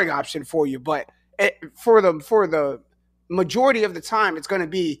scoring option for you. But for the majority of the time, it's going to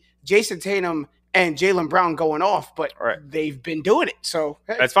be Jason Tatum and Jaylen Brown going off, but they've been doing it. So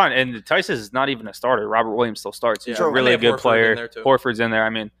that's fine. And Tice is not even a starter. Robert Williams still starts. He's a really good player. Horford's in there. I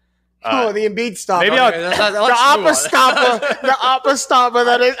mean, the Embiid stopper. Maybe the Oppa stopper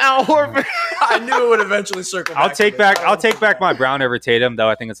that is Al Horford. I knew it would eventually circle back. I'll take back my Brown over Tatum, though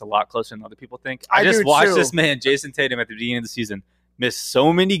I think it's a lot closer than other people think. I just watched this man, Jason Tatum, at the beginning of the season miss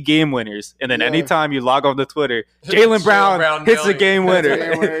so many game winners, and then anytime you log on to Twitter, Jaylen Brown hits a game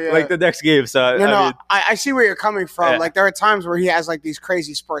winner, like the next game. So I see where you're coming from. Like, there are times where he has like these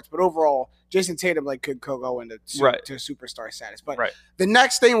crazy spurts, but overall, Jason Tatum could go into to superstar status. But the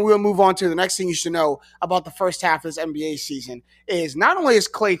next thing we'll move on to, the next thing you should know about the first half of this NBA season is not only is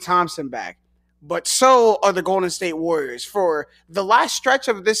Klay Thompson back, but so are the Golden State Warriors for the last stretch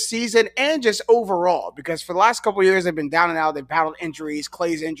of this season and just overall, because for the last couple of years, they've been down and out. They've battled injuries,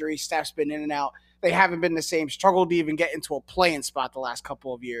 Klay's injury, Steph's been in and out. They haven't been the same, struggled to even get into a play-in spot the last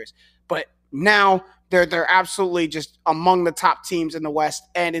couple of years. But now they're absolutely just among the top teams in the West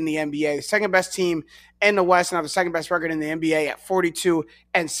and in the NBA. The second best team in the West and have the second best record in the NBA at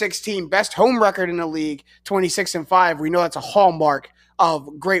 42-16. Best home record in the league, 26-5. We know that's a hallmark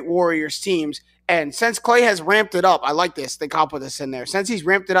of great Warriors teams. And since Klay has ramped it up, I like this. They call put this in there. Since he's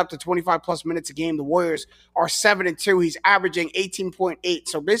ramped it up to 25-plus minutes a game, the Warriors are 7-2. He's averaging 18.8,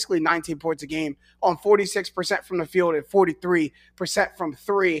 so basically 19 points a game on 46% from the field and 43% from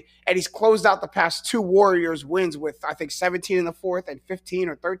three. And he's closed out the past two Warriors wins with, I think, 17 in the fourth and 15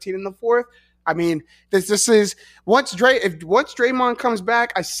 or 13 in the fourth. I mean, this is once Draymond comes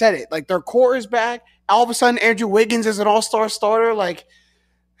back, I said it. Like, their core is back. All of a sudden, Andrew Wiggins is an all-star starter. Like,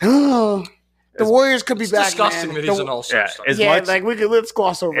 the Warriors could be back. It's disgusting that he's an all-star starter. Let's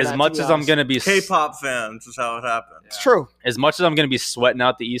gloss over that. As much as I'm going to be K-pop fans is how it happened. It's true. As much as I'm going to be sweating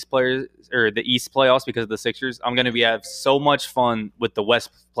out the East players or the East playoffs because of the Sixers, I'm going to have so much fun with the West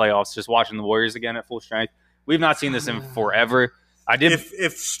playoffs, just watching the Warriors again at full strength. We've not seen this in forever.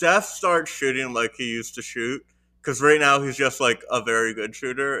 If Steph starts shooting like he used to shoot, because right now he's just like a very good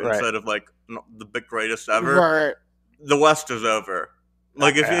shooter instead of like the big greatest ever. The West is over.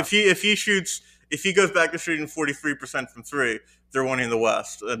 Like if he goes back to shooting 43% from three, they're winning the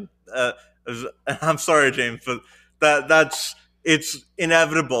West. And I'm sorry, James, but it's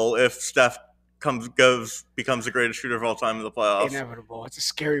inevitable if Steph becomes the greatest shooter of all time in the playoffs. Inevitable. It's a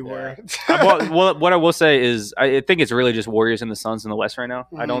scary word. What I will say is I think it's really just Warriors and the Suns in the West right now.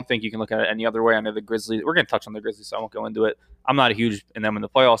 I don't think you can look at it any other way. I know the Grizzlies. We're going to touch on the Grizzlies, so I won't go into it. I'm not a huge in them in the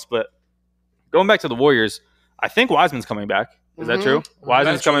playoffs, but going back to the Warriors, I think Wiseman's coming back. Is that true?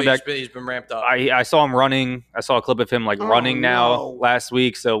 Wiseman's coming back. He's been ramped up. I saw him running. I saw a clip of him running last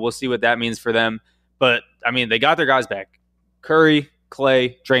week, so we'll see what that means for them. But, I mean, they got their guys back. Curry,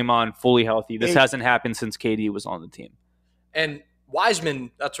 Klay, Draymond, fully healthy. This hasn't happened since KD was on the team. And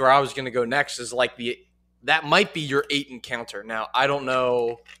Wiseman, that's where I was going to go next, is that might be your 8 encounter. Now, I don't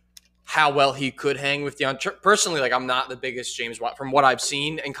know how well he could hang with DeAndre. Personally, I'm not the biggest James Wiseman. From what I've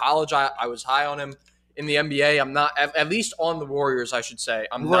seen in college, I was high on him. In the NBA, I'm not, at least on the Warriors, I should say.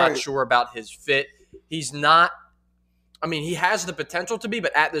 I'm not sure about his fit. He's not, he has the potential to be,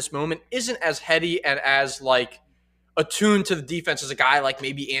 but at this moment isn't as heady and as attuned to the defense as a guy like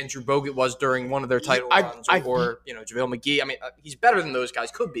maybe Andrew Bogut was during one of their title runs or JaVale McGee. He's better than those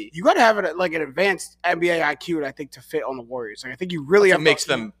guys could be. You got to have an advanced NBA IQ, I think, to fit on the Warriors. I think you really have makes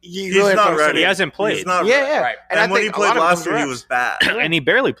them. He's not ready. He hasn't played. He's not ready. Right. And when he played last year, he was bad. And he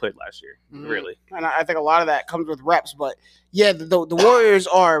barely played last year, really. And I think a lot of that comes with reps. But, yeah, the Warriors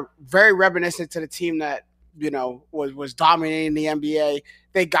are very reminiscent to the team that was dominating the NBA.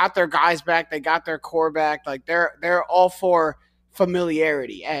 They got their guys back. They got their core back. Like they're all for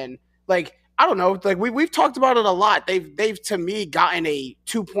familiarity. And like, I don't know, like we've talked about it a lot. They've to me gotten a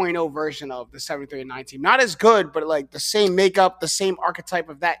 2.0 version of the 73-9 team. Not as good, but like the same makeup, the same archetype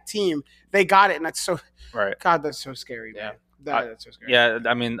of that team. They got it, and that's so right. God, that's so scary, man. That's so scary. Yeah,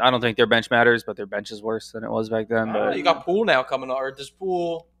 I mean, I don't think their bench matters, but their bench is worse than it was back then. But you got Poole now coming on, or does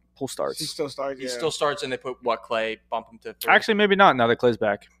Poole starts? He still starts. He still starts, and they put Clay, bump him to 3. Actually, maybe not now that Clay's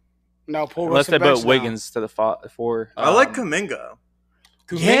back. No, Poole unless they put now. Wiggins to the 4. I like Kuminga.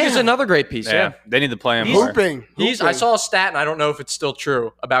 Kuminga's another great piece. Yeah, they need to play him. Hooping. I saw a stat, and I don't know if it's still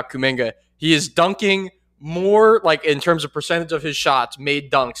true about Kuminga. He is dunking more, like in terms of percentage of his shots,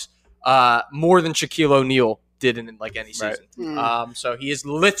 made dunks, more than Shaquille O'Neal did in like any season. Right. So he is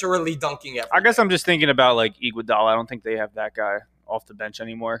literally dunking everything. I guess I'm just thinking about like Iguodala. I don't think they have that guy off the bench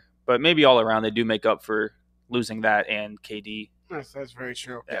anymore. But maybe all around they do make up for losing that and KD. That's very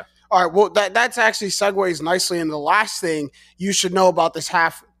true. Yeah. All right. Well, that's actually segues nicely into the last thing you should know about this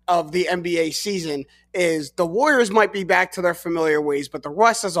half of the NBA season is the Warriors might be back to their familiar ways, but the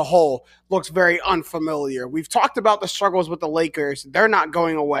West as a whole looks very unfamiliar. We've talked about the struggles with the Lakers. They're not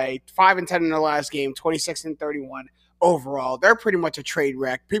going away. 5-10 in their last game, 26-31 overall. They're pretty much a trade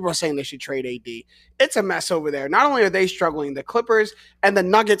wreck. People are saying they should trade AD. It's a mess over there. Not only are they struggling, the Clippers and the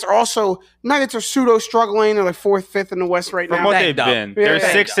Nuggets are pseudo struggling. They're like 4th, 5th in the West right now. From what they've been. They're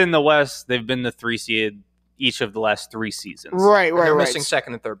 6th in the West. They've been the 3 seed each of the last 3 seasons. Right. They're missing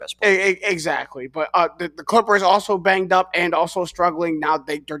second and third best players. Exactly. But the Clippers also banged up and also struggling. Now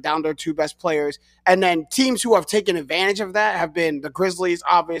they're down their 2 best players. And then teams who have taken advantage of that have been the Grizzlies,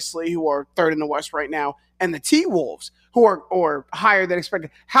 obviously, who are 3rd in the West right now, and the T-Wolves, who are higher than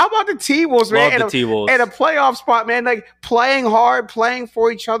expected. How about the T-Wolves, man? Love the T-Wolves. And a playoff spot, man. Like playing hard, playing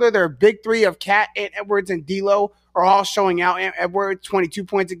for each other. Their big 3 of Cat, Ant Edwards, and D'Lo are all showing out. Ant Edwards, 22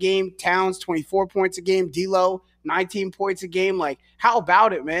 points a game. Towns, 24 points a game. D'Lo, 19 points a game. Like, how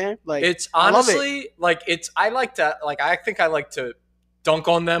about it, man? Like, it's honestly I think I like to dunk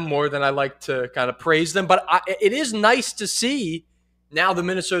on them more than I like to kind of praise them. But it is nice to see now the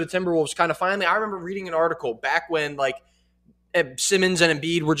Minnesota Timberwolves kind of finally. I remember reading an article back when like Simmons and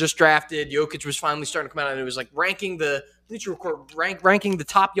Embiid were just drafted. Jokic was finally starting to come out, and it was like ranking the ranking the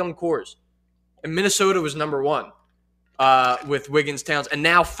top young cores, and Minnesota was number 1 with Wiggins, Towns, and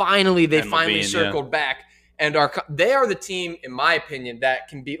now finally they circled back. And they are the team, in my opinion, that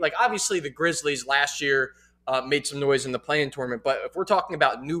can be like obviously the Grizzlies last year made some noise in the play-in tournament. But if we're talking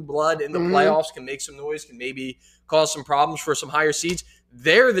about new blood in the playoffs, can make some noise, can maybe cause some problems for some higher seeds.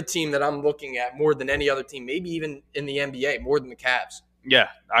 They're the team that I'm looking at more than any other team, maybe even in the NBA, more than the Cavs. Yeah,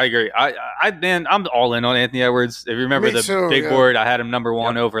 I agree. I'm all in on Anthony Edwards. If you remember big board, I had him number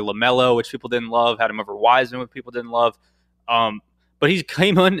 1 over LaMelo, which people didn't love. Had him over Wiseman, which people didn't love. But he's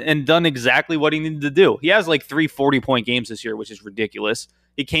came in and done exactly what he needed to do. He has like 3 40-point games this year, which is ridiculous.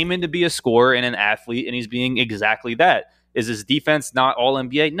 He came in to be a scorer and an athlete, and he's being exactly that. Is his defense not all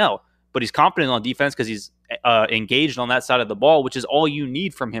NBA? No. But he's competent on defense because he's engaged on that side of the ball, which is all you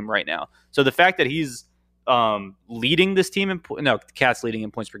need from him right now. So the fact that he's leading this team Cat's leading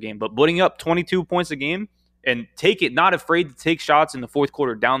in points per game, but putting up 22 points a game and not afraid to take shots in the 4th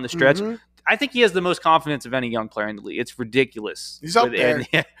quarter down the stretch. I think he has the most confidence of any young player in the league. It's ridiculous. He's up there.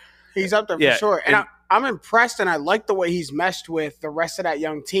 He's up there for sure. And I'm impressed, and I like the way he's meshed with the rest of that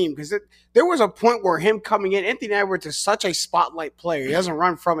young team because there was a point where him coming in, Anthony Edwards is such a spotlight player. He doesn't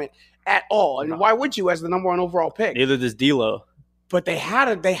run from it at all. And why would you as the number 1 overall pick? Neither does D'Lo. But they have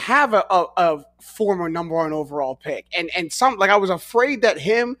a former number 1 overall pick, and some like I was afraid that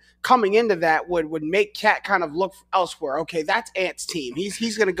him coming into that would make Cat kind of look elsewhere. Okay, that's Ant's team.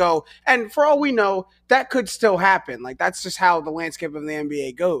 He's gonna go, and for all we know, that could still happen. Like that's just how the landscape of the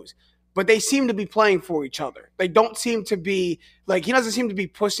NBA goes. But they seem to be playing for each other. They don't seem to be like he doesn't seem to be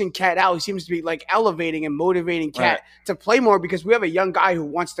pushing Cat out. He seems to be like elevating and motivating Cat to play more because we have a young guy who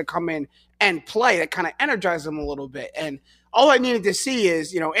wants to come in and play that kind of energizes him a little bit. And all I needed to see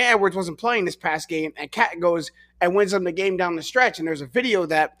is, Edwards wasn't playing this past game, and Cat goes and wins them the game down the stretch. And there's a video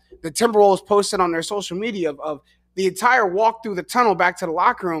that the Timberwolves posted on their social media of the entire walk through the tunnel back to the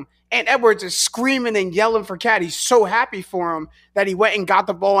locker room. And Edwards is screaming and yelling for Cat. He's so happy for him that he went and got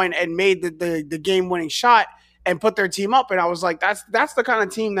the ball and made the game-winning shot and put their team up. And I was like, that's the kind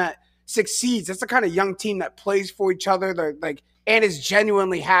of team that succeeds. That's the kind of young team that plays for each other. They're like, and is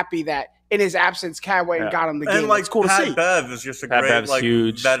genuinely happy that in his absence, Cat went and got him the game. And like it's cool Pat to see. Bev is just a great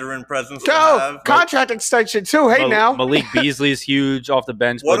huge. Veteran presence to have. Contract extension too. Hey now, Malik Beasley is huge off the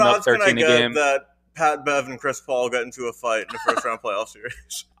bench, What putting up odds can I 13 a get game. that Pat Bev and Chris Paul get into a fight in the first round playoff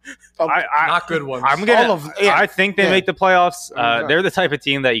series. Not good ones. I think they make the playoffs. They're the type of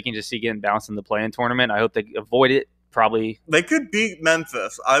team that you can just see getting bounced in the play-in tournament. I hope they avoid it. Probably they could beat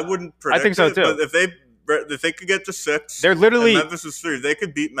Memphis. I wouldn't predict. I think so too. But if they could get to 6, they're literally Memphis is 3. They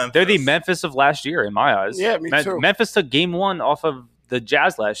could beat Memphis. They're the Memphis of last year in my eyes. Yeah, me too. Memphis took game 1 off of the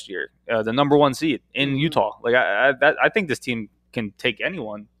Jazz last year, the number 1 seed in Utah. Like I think this team can take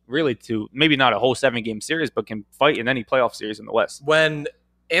anyone really to maybe not a whole 7-game series, but can fight in any playoff series in the West. When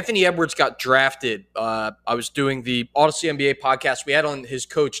Anthony Edwards got drafted, I was doing the Odyssey NBA podcast. We had on his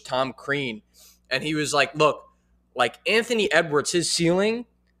coach, Tom Crean, and he was like, look, like Anthony Edwards, his ceiling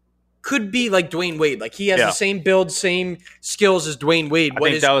could be like Dwayne Wade. Like he has the same build, same skills as Dwayne Wade. I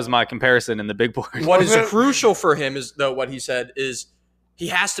think that was my comparison in the big board. What is crucial for him is, though, what he said is he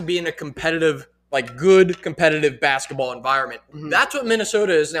has to be in a competitive, like good competitive basketball environment. Mm-hmm. That's what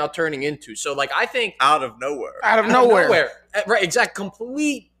Minnesota is now turning into. So like I think out of nowhere. Right, exact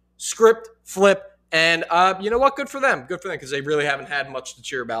complete script flip. And you know what? Good for them. Good for them because they really haven't had much to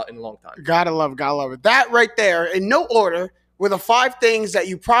cheer about in a long time. Gotta love it. That right there, in no order, were the 5 things that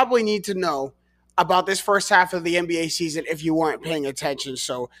you probably need to know about this first half of the NBA season if you weren't paying attention.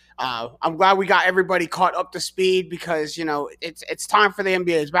 So I'm glad we got everybody caught up to speed because, you know, it's time for the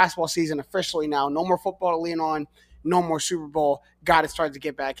NBA's basketball season officially now. No more football to lean on. No more Super Bowl. Got to start to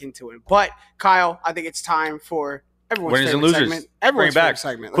get back into it. But, Kyle, I think it's time for everyone's winners favorite and losers. segment. Everyone's Bring it favorite back.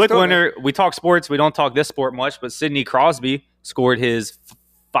 segment. Quick winner. We talk sports. We don't talk this sport much, but Sidney Crosby scored his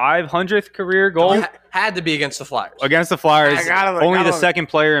 500th career goal. Had to be against the Flyers. Against the Flyers. Only the second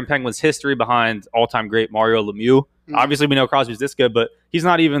player in Penguins history behind all-time great Mario Lemieux. Mm-hmm. Obviously, we know Crosby's this good, but he's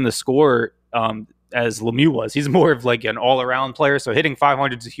not even the scorer as Lemieux was. He's more of like an all-around player, so hitting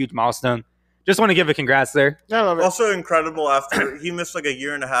 500 is a huge milestone. Just want to give a congrats there. I love it. Also incredible after he missed like a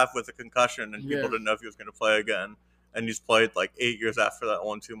year and a half with a concussion, and people didn't know if he was going to play again. And he's played like 8 years after that,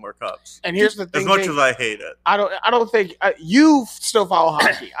 won 2 more cups. And here's the thing, as much as I hate it, I don't think you still follow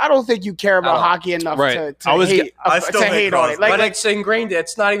hockey. I don't think you care about hockey enough to hate on it. But it's ingrained.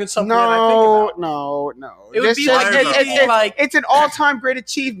 It's not even something that I think about. No. It would be like it's an all-time great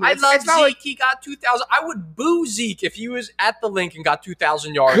achievement. I love Zeke. He got 2,000. I would boo Zeke if he was at the link and got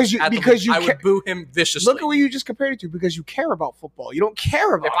 2,000 yards. I would boo him viciously. Look at what you just compared it to because you care about football. You don't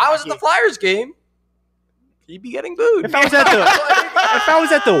care about. If I was at the Flyers game, he'd be getting booed. If I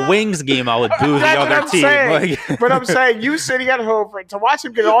was at the Wings game, I would boo the other team. But I'm saying, you sitting at home to watch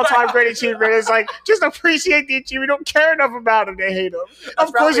him get an all-time great achievement is like just appreciate the achievement. Don't care enough about him to hate him.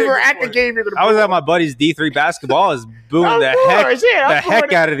 Of course, if we're at the game, you're gonna. I was at my buddy's D3 basketball. I was booing the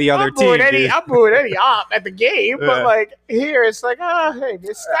heck out of the other team. I'm booing any op at the game, but like here, it's like, hey,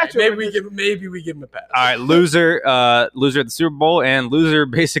 this statue. Maybe we give him a pass. All right, loser at the Super Bowl and loser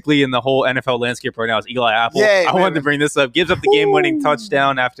basically in the whole NFL landscape right now is Eli Apple. I wanted to bring this up. Gives up the game-winning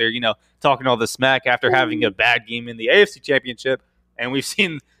touchdown after, talking all the smack after having a bad game in the AFC Championship. And we've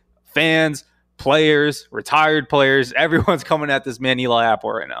seen fans, players, retired players, everyone's coming at this man, Eli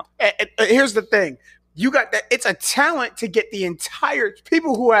Apple, right now. Here's the thing. You got that. It's a talent to get the entire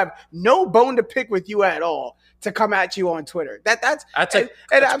people who have no bone to pick with you at all to come at you on Twitter. That's a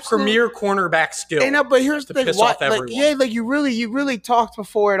premier cornerback skill. But here's the thing. You really talked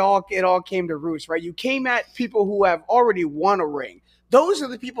before it all came to roost, right? You came at people who have already won a ring. Those are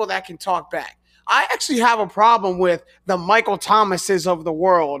the people that can talk back. I actually have a problem with the Michael Thomases of the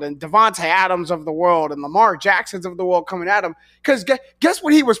world and Devontae Adams of the world and Lamar Jacksons of the world coming at him because guess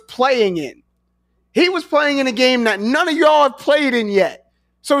what he was playing in? He was playing in a game that none of y'all have played in yet.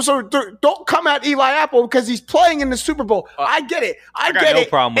 So don't come at Eli Apple because he's playing in the Super Bowl. I get it. I get no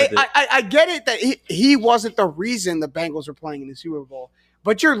problem with it. I get it that he wasn't the reason the Bengals were playing in the Super Bowl.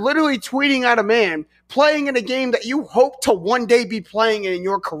 But you're literally tweeting at a man playing in a game that you hope to one day be playing in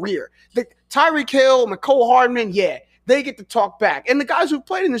your career. Tyreek Hill, McCole Hardman, they get to talk back. And the guys who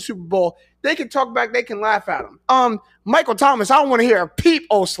played in the Super Bowl, they can talk back. They can laugh at him. Michael Thomas, I don't want to hear a peep,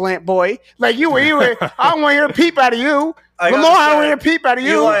 oh slant boy. Like you were. I don't want to hear a peep out of you. Lamar, I don't want to hear a peep out of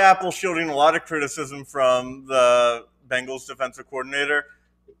you. Eli Apple shielding a lot of criticism from the Bengals defensive coordinator.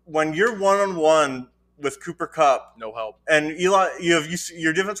 When you're one-on-one with Cooper Kupp, no help. And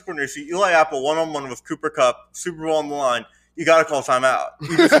your defensive coordinator see Eli Apple one-on-one with Cooper Kupp, Super Bowl on the line. You got to call timeout.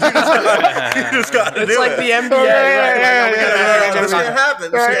 You just got to do it. It's like the NBA. This can't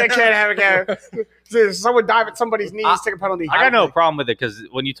happen. It can't happen. Someone dive at somebody's knees, take a penalty. I got no problem with it because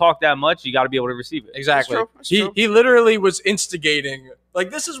when you talk that much, you got to be able to receive it. Exactly. That's true. He literally was instigating Like,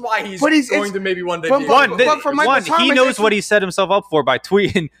 this is why he's But going to maybe one day but- be but- able but for Michael One, Thomas, he knows if what he set himself up for by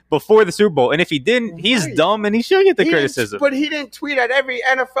tweeting before the Super Bowl. And if he didn't, he's Right. dumb and he should get the He didn't- criticism. But he didn't tweet at every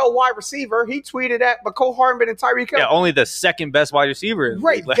NFL wide receiver. He tweeted at Mecole Hardman and Tyreek Hill. Yeah, only the second best wide receiver. In the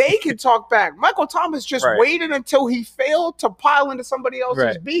Right, league. Like, they can talk back. Michael Thomas just Right. waited until he failed to pile into somebody else's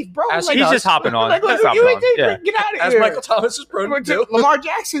Right. beef, bro. As Like, he's just hopping on. like, He's you hopping ain't on. think- Yeah. get out of as here. Michael Thomas is prone to do. Lamar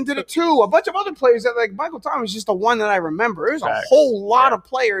Jackson did it too. A bunch of other players that like Michael Thomas is just the one that I remember. There's a Facts. whole lot Yeah. of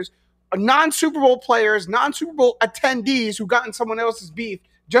players, non-Super Bowl players, non-Super Bowl attendees who got in someone else's beef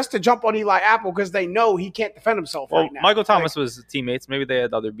just to jump on Eli Apple because they know he can't defend himself Well, right now. Michael Thomas was teammates. Maybe they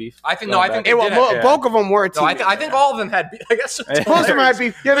had other beef. I think going no, I back. think It, they did. well, yeah. both of them were No, I, teammates. I think all of them had. I guess Yeah. Most of them had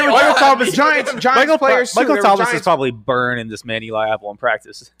beef. Yeah, they were They all Michael had Thomas, beef. Giants players too. Michael They were Thomas is Giants- probably burning this man Eli Apple in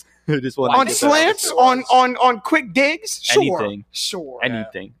practice. Just wanted to on get that. slants, on quick digs, sure, Anything. sure.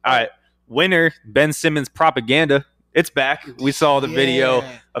 Anything. All right. Winner, Ben Simmons propaganda. It's back. We saw the video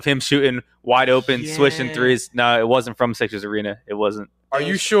Yeah. of him shooting wide open, Yeah. swishing threes. No, it wasn't from Sixers Arena. It wasn't. Are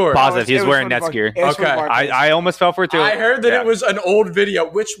you sure? Positive. He's It was wearing from the Nets Bar- gear. it was from Okay. the Barclays. I almost fell for it too. I heard that Yeah. it was an old video,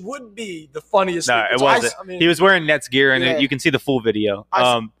 which would be the funniest. No, thing. it So I- wasn't. I mean, He was wearing Nets gear, and Yeah. you can see the full video.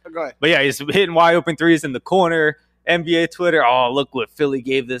 Go ahead. But yeah, he's hitting wide open threes in the corner. NBA Twitter. Oh, look what Philly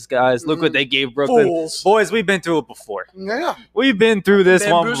gave this guys. Look what they gave Brooklyn. fools. Boys, we've been through it before. Yeah, We've been through this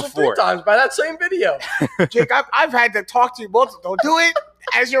one Bamboozled before. 3 times by that same video. Jake, I've had to talk to you both. Don't do it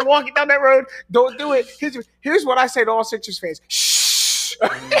as you're walking down that road. Don't do it. Here's what I say to all Sixers fans. Shh.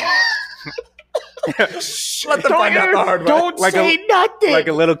 Let them find out the hard way. Don't Like say nothing. Like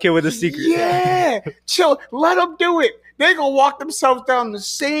a little kid with a secret. Yeah, chill. Let them do it. They gonna walk themselves down the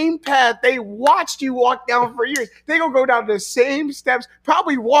same path they watched you walk down for years. They gonna go down the same steps.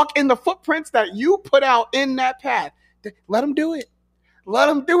 Probably walk in the footprints that you put out in that path. Let them do it. Let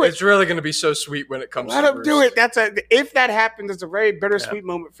them do it. It's really going to be so sweet when it comes. Let to them Bruce. do it. If that happens, it's a very bittersweet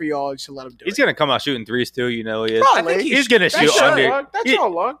moment for y'all. You should let him do He's it. gonna come out shooting threes too. You know he is. Probably. I think He's gonna That's shoot your under. luck. That's he- your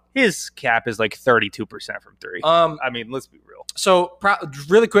luck. His cap is like 32% from three. I mean, let's be real. So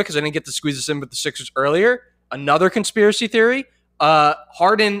really quick, because I didn't get to squeeze this in with the Sixers earlier. Another conspiracy theory: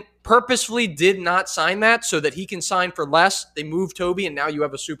 Harden purposefully did not sign that so that he can sign for less. They moved Toby, and now you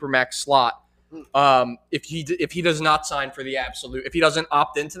have a supermax slot. If he does not sign for the absolute, if he doesn't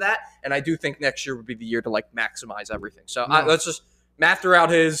opt into that, and I do think next year would be the year to like maximize everything. So let's just Matt threw out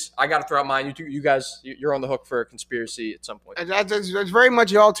his. I got to throw out mine. You guys, you're on the hook for a conspiracy at some point. That's very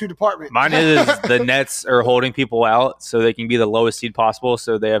much y'all two department. Mine is the Nets are holding people out so they can be the lowest seed possible,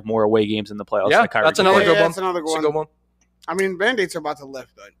 so they have more away games in the playoffs. Yeah, like Kyrie that's another did. good one. That's another That's a good good one. one. I mean, Band-Aids are about to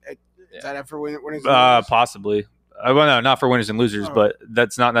lift. But is that for when it's Possibly. Well, no, not for winners and losers, Oh. but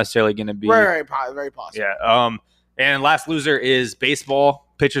that's not necessarily going to be. very possible. Yeah. And last loser is baseball.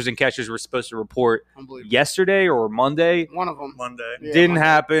 Pitchers and catchers were supposed to report Unbelievable. yesterday or Monday. One of them. Monday. Yeah, Didn't Monday.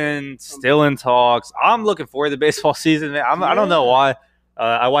 happen. Still in talks. I'm looking forward to the baseball season. I don't know why.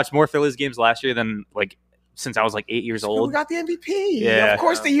 I watched more Phillies games last year than since I was 8 years We old. got the MVP. Yeah. Of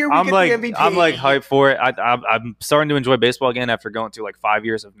course, the year we I'm get like the MVP. I'm hyped for it. I'm starting to enjoy baseball again after going through 5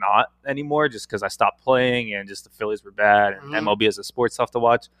 years of not anymore, just because I stopped playing and just the Phillies were bad and Mhm. MLB as a sport's tough to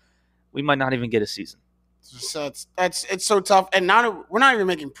watch. We might not even get a season. So it's so tough, and now we're not even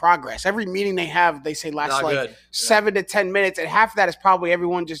making progress. Every meeting they have, they say lasts Not good. 7 to 10 minutes, and half of that is probably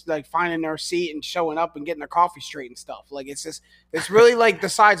everyone just finding their seat and showing up and getting their coffee straight and stuff. It's really the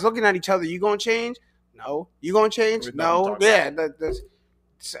sides looking at each other. You gonna change? No. You gonna change? We're done No. talking. Yeah.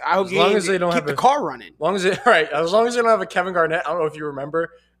 I hope As long as they don't keep have the a- car running. As long as they don't have a Kevin Garnett. I don't know if you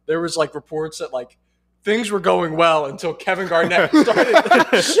remember, there was reports that things were going well until Kevin Garnett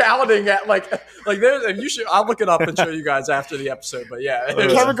started shouting at there's. You should. I'll look it up and show you guys after the episode. But yeah, it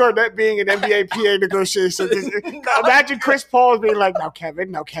was- Kevin Garnett being an NBA PA negotiation. Imagine Chris Paul being like, "Now Kevin,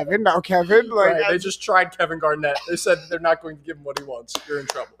 now Kevin, now Kevin." right, they just tried Kevin Garnett. They said they're not going to give him what he wants. You're in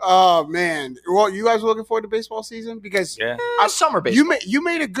trouble. Oh man! Well, you guys looking forward to baseball season because Yeah. Summer baseball. you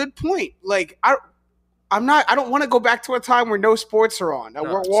made a good point. I don't want to go back to a time where no sports are on. No,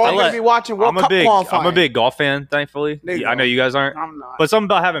 We're all still going to let- be watching World Cup qualifying. I'm a big golf fan, thankfully. There you I go. know you guys aren't. I'm not. But something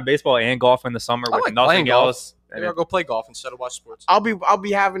about having baseball and golf in the summer I with like playing nothing golf. else. Maybe I'll go play golf instead of watch sports. I'll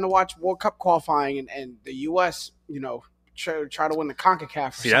be having to watch World Cup qualifying and the U.S. Try to win the CONCACAF.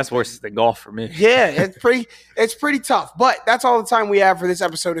 or See, that's something. worse than golf for me. Yeah, it's pretty tough. But that's all the time we have for this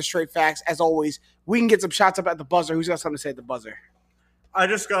episode of Straight Facts. As always, we can get some shots up at the buzzer. Who's got something to say at the buzzer? I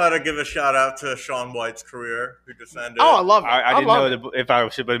just got to give a shout out to Sean White's career, who just ended. Oh, I love it. I didn't know if I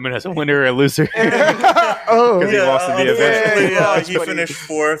should put him in as a winner or a loser. Oh, 'Cause he wants to be a vet. unfortunately, Yeah, that's he funny. finished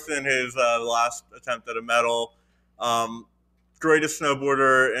fourth in his last attempt at a medal. Greatest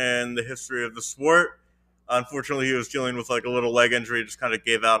snowboarder in the history of the sport. Unfortunately, he was dealing with like a little leg injury, just kind of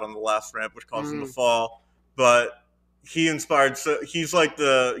gave out on the last ramp, which caused him to fall. But he inspired. So he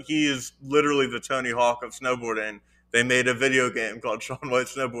is literally the Tony Hawk of snowboarding. They made a video game called Shaun White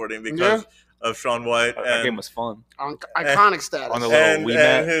Snowboarding because of Shaun White. That game was fun. Iconic status. On the little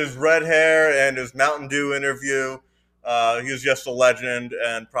and his red hair and his Mountain Dew interview. He was just a legend,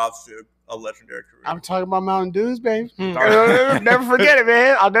 and props to a legendary career. I'm talking about Mountain Dews, babe. Never forget it,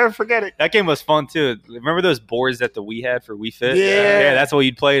 man. I'll never forget it. That game was fun too. Remember those boards that the Wii had for Wii Fit? Yeah, that's what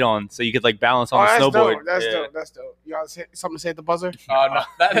you'd play it on, so you could like balance on the snowboard. Dope. That's dope. You got something to say at the buzzer? No,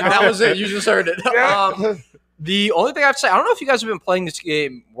 that was it. You just heard it. The only thing I have to say, I don't know if you guys have been playing this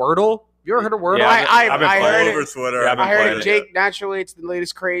game, Wordle. Have you ever heard of Wordle? Yeah, I've been heard it over Twitter. I heard it. Jake, naturally, it's the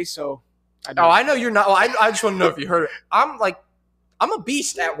latest craze, so. I know you're not. Well, I just want to know if you heard it. I'm a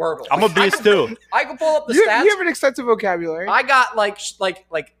beast at Wordle. I'm a beast too. I can pull up the stats. You have an extensive vocabulary. I got like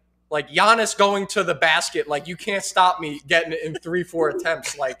Giannis going to the basket. Like, you can't stop me getting it in 3-4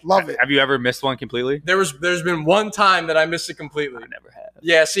 attempts. Like, love it. Have you ever missed one completely? There's been one time that I missed it completely. I never have.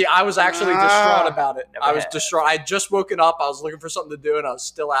 Yeah, see, I was actually distraught about it. I was distraught. I had just woken up. I was looking for something to do, and I was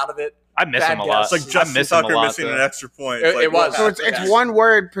still out of it. I miss him a lot. It's like Justin Tucker missing an extra point. It was. So it's one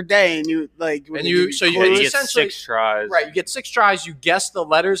word per day, and you like. And you get essentially 6 tries. Right, you get 6 tries. You guess the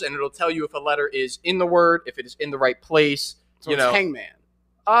letters, and it'll tell you if a letter is in the word, if it is in the right place. So it's Hangman.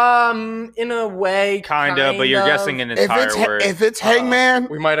 In a way, kind of, but you're guessing an entire word. If it's Hangman,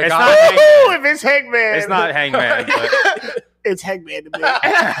 we might have got it. If it's Hangman, it's not Hangman. But. It's Hangman to me.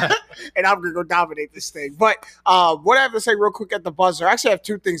 And I'm going to go dominate this thing. But what I have to say real quick at the buzzer, I actually have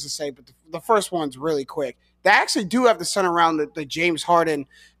 2 things to say, but the first one's really quick. They actually do have to center around the James Harden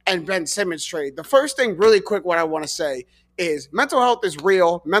and Ben Simmons trade. The first thing really quick what I want to say is mental health is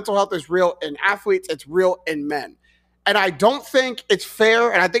real. Mental health is real in athletes. It's real in men. And I don't think it's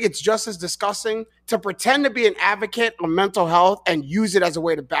fair, and I think it's just as disgusting to pretend to be an advocate on mental health and use it as a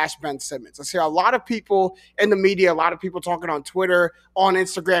way to bash Ben Simmons. I see a lot of people in the media, a lot of people talking on Twitter, on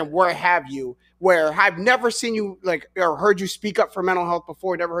Instagram, where have you, where I've never seen you or heard you speak up for mental health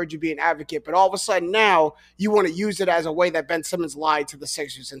before, never heard you be an advocate, but all of a sudden now you want to use it as a way that Ben Simmons lied to the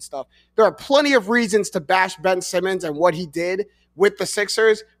Sixers and stuff. There are plenty of reasons to bash Ben Simmons and what he did with the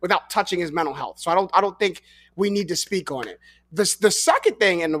Sixers without touching his mental health. So I don't think we need to speak on it. The second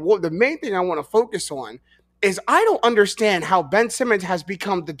thing, and the main thing I want to focus on, is I don't understand how Ben Simmons has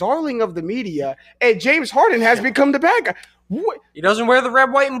become the darling of the media and James Harden has become the bad guy. What? He doesn't wear the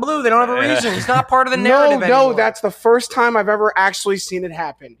red, white, and blue. They don't have a reason. He's not part of the narrative anymore. No, that's the first time I've ever actually seen it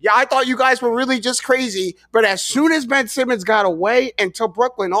happen. Yeah, I thought you guys were really just crazy, but as soon as Ben Simmons got away until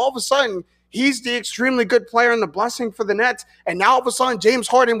Brooklyn, all of a sudden, he's the extremely good player and the blessing for the Nets. And now all of a sudden, James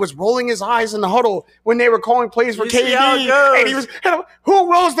Harden was rolling his eyes in the huddle when they were calling plays for KD. And he was,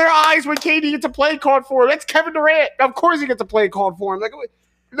 who rolls their eyes when KD gets a play called for him? That's Kevin Durant. Of course he gets a play called for him.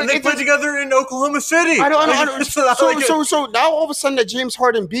 And they played together in Oklahoma City. I don't. So now all of a sudden that James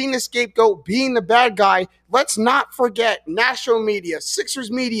Harden being the scapegoat, being the bad guy, let's not forget national media, Sixers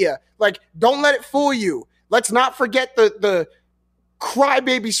media. Don't let it fool you. Let's not forget the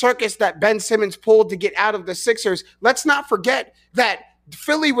crybaby circus that Ben Simmons pulled to get out of the Sixers. Let's not forget that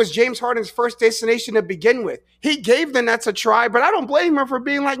Philly was James Harden's first destination to begin with. He gave the Nets a try, but I don't blame him for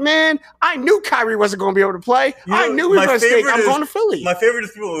being like, man, I knew Kyrie wasn't going to be able to play. I knew he was going to stay. I'm going to Philly. My favorite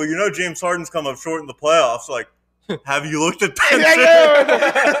is people, James Harden's come up short in the playoffs. Have you looked at Ben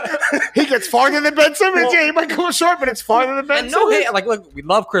Simmons? He gets farther than Ben Simmons. He might go short, but it's farther than Ben Simmons. Look, we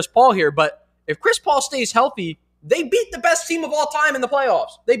love Chris Paul here, but if Chris Paul stays healthy, they beat the best team of all time in the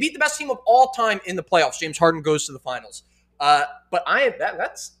playoffs. James Harden goes to the finals. But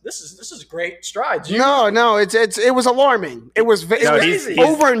this is great strides. No, it was alarming. It was crazy.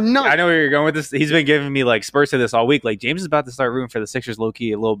 Overnight. I know where you're going with this. He's been giving me spurts of this all week. James is about to start rooting for the Sixers low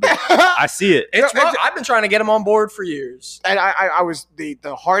key a little bit. I see it. I've been trying to get him on board for years. And I was the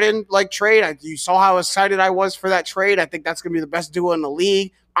Harden trade. You saw how excited I was for that trade. I think that's gonna be the best duo in the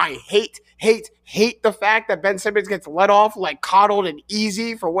league. I hate the fact that Ben Simmons gets let off coddled and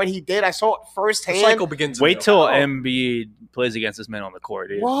easy for what he did. I saw it firsthand. The cycle begins. Wait till Embiid plays against this man on the court.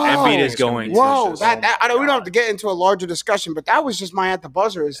 Dude. Embiid is going. Whoa, we don't have to get into a larger discussion, but that was just my at the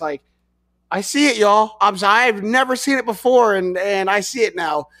buzzer. It's I see it, y'all. I've never seen it before, and I see it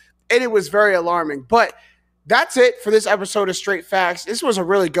now, and it was very alarming. But that's it for this episode of Straight Facts. This was a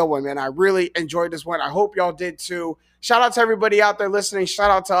really good one, man. I really enjoyed this one. I hope y'all did too. Shout out to everybody out there listening. Shout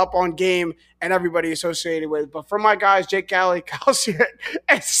out to Up on Game and everybody associated with it. But for my guys, Jake Galley, Kyle Sheeran,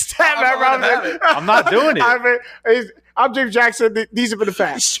 and Stan Robinson. I'm not doing it. I'm James Jackson. These have been the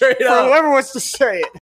facts. Straight up. For whoever wants to say it.